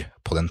over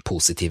på den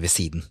positive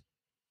siden.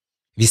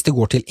 Hvis du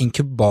går til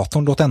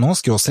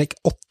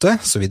inkubatoren.no/8,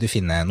 så vil du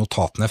finne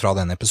notatene fra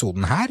denne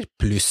episoden her,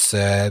 pluss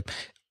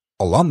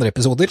alle andre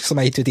episoder som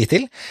er gitt ut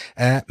hittil,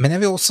 men jeg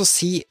vil også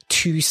si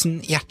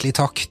 1000 hjertelig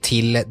takk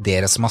til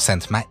dere som har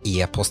sendt meg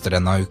e-poster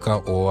denne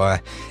uka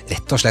og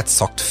rett og slett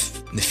sagt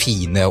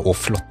fine og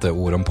flotte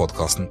ord om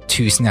podcasten.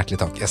 Tusen hjertelig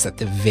takk. Jeg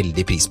setter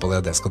veldig pris på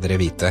det skal dere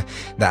vite.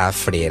 Det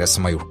flere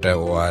som har gjort det,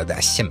 og det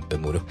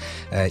kjempemoro.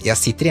 Jeg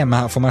sitter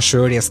hjemme her for meg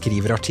selv, jeg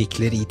skriver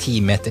artikler i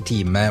time etter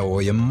time,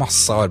 og gjør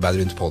masse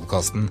arbeid rundt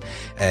podcasten.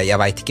 Jeg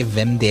vet ikke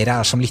hvem dere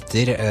som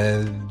lytter.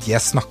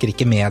 Jeg snakker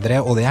ikke med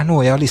dere, og det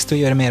noe jeg har lyst til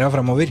å gjøre mer av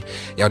fremover.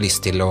 Jeg har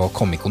lyst til å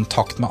komme i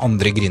kontakt med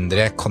andre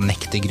gründere,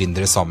 connecte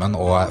gründere sammen,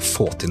 og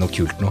få til noe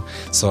kult nå.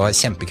 Så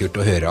kjempekult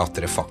å høre at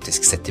dere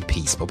faktisk setter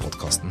pris på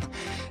podcasten.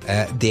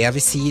 Det jeg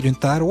vil si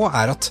rundt det her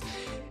også at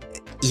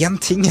en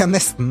ting jeg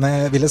nesten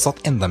ville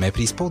satt enda mer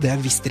pris på, det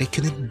hvis dere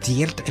kunne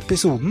delt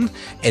episoden,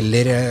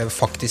 eller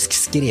faktisk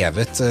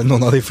skrevet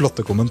noen av de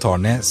flotte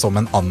kommentarene som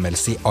en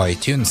anmeldelse i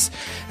iTunes.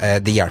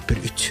 Det hjelper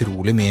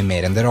utrolig mye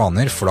mer enn det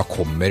raner, for da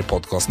kommer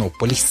podcasten opp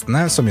på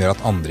listene, som gjør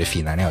at andre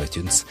finner den i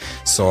iTunes.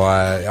 Så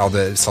jeg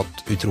hadde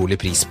satt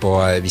utrolig pris på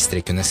hvis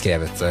dere kunne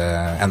skrevet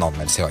en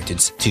anmeldelse i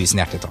iTunes.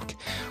 Tusen hjertelig takk.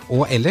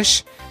 Og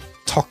ellers,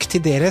 takk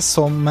til dere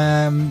som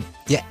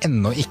jeg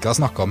ennå ikke har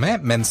snakket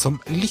med, men som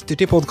lytter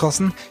til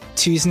podcasten.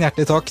 Tusen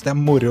hjertelig takk. Det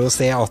moro å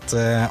se at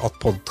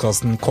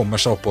podcasten kommer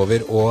seg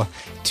oppover, og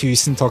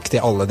tusen takk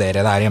til alle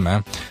dere der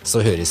hjemme.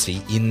 Så høres vi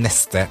i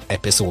neste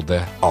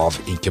episode av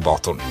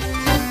Inkubatoren.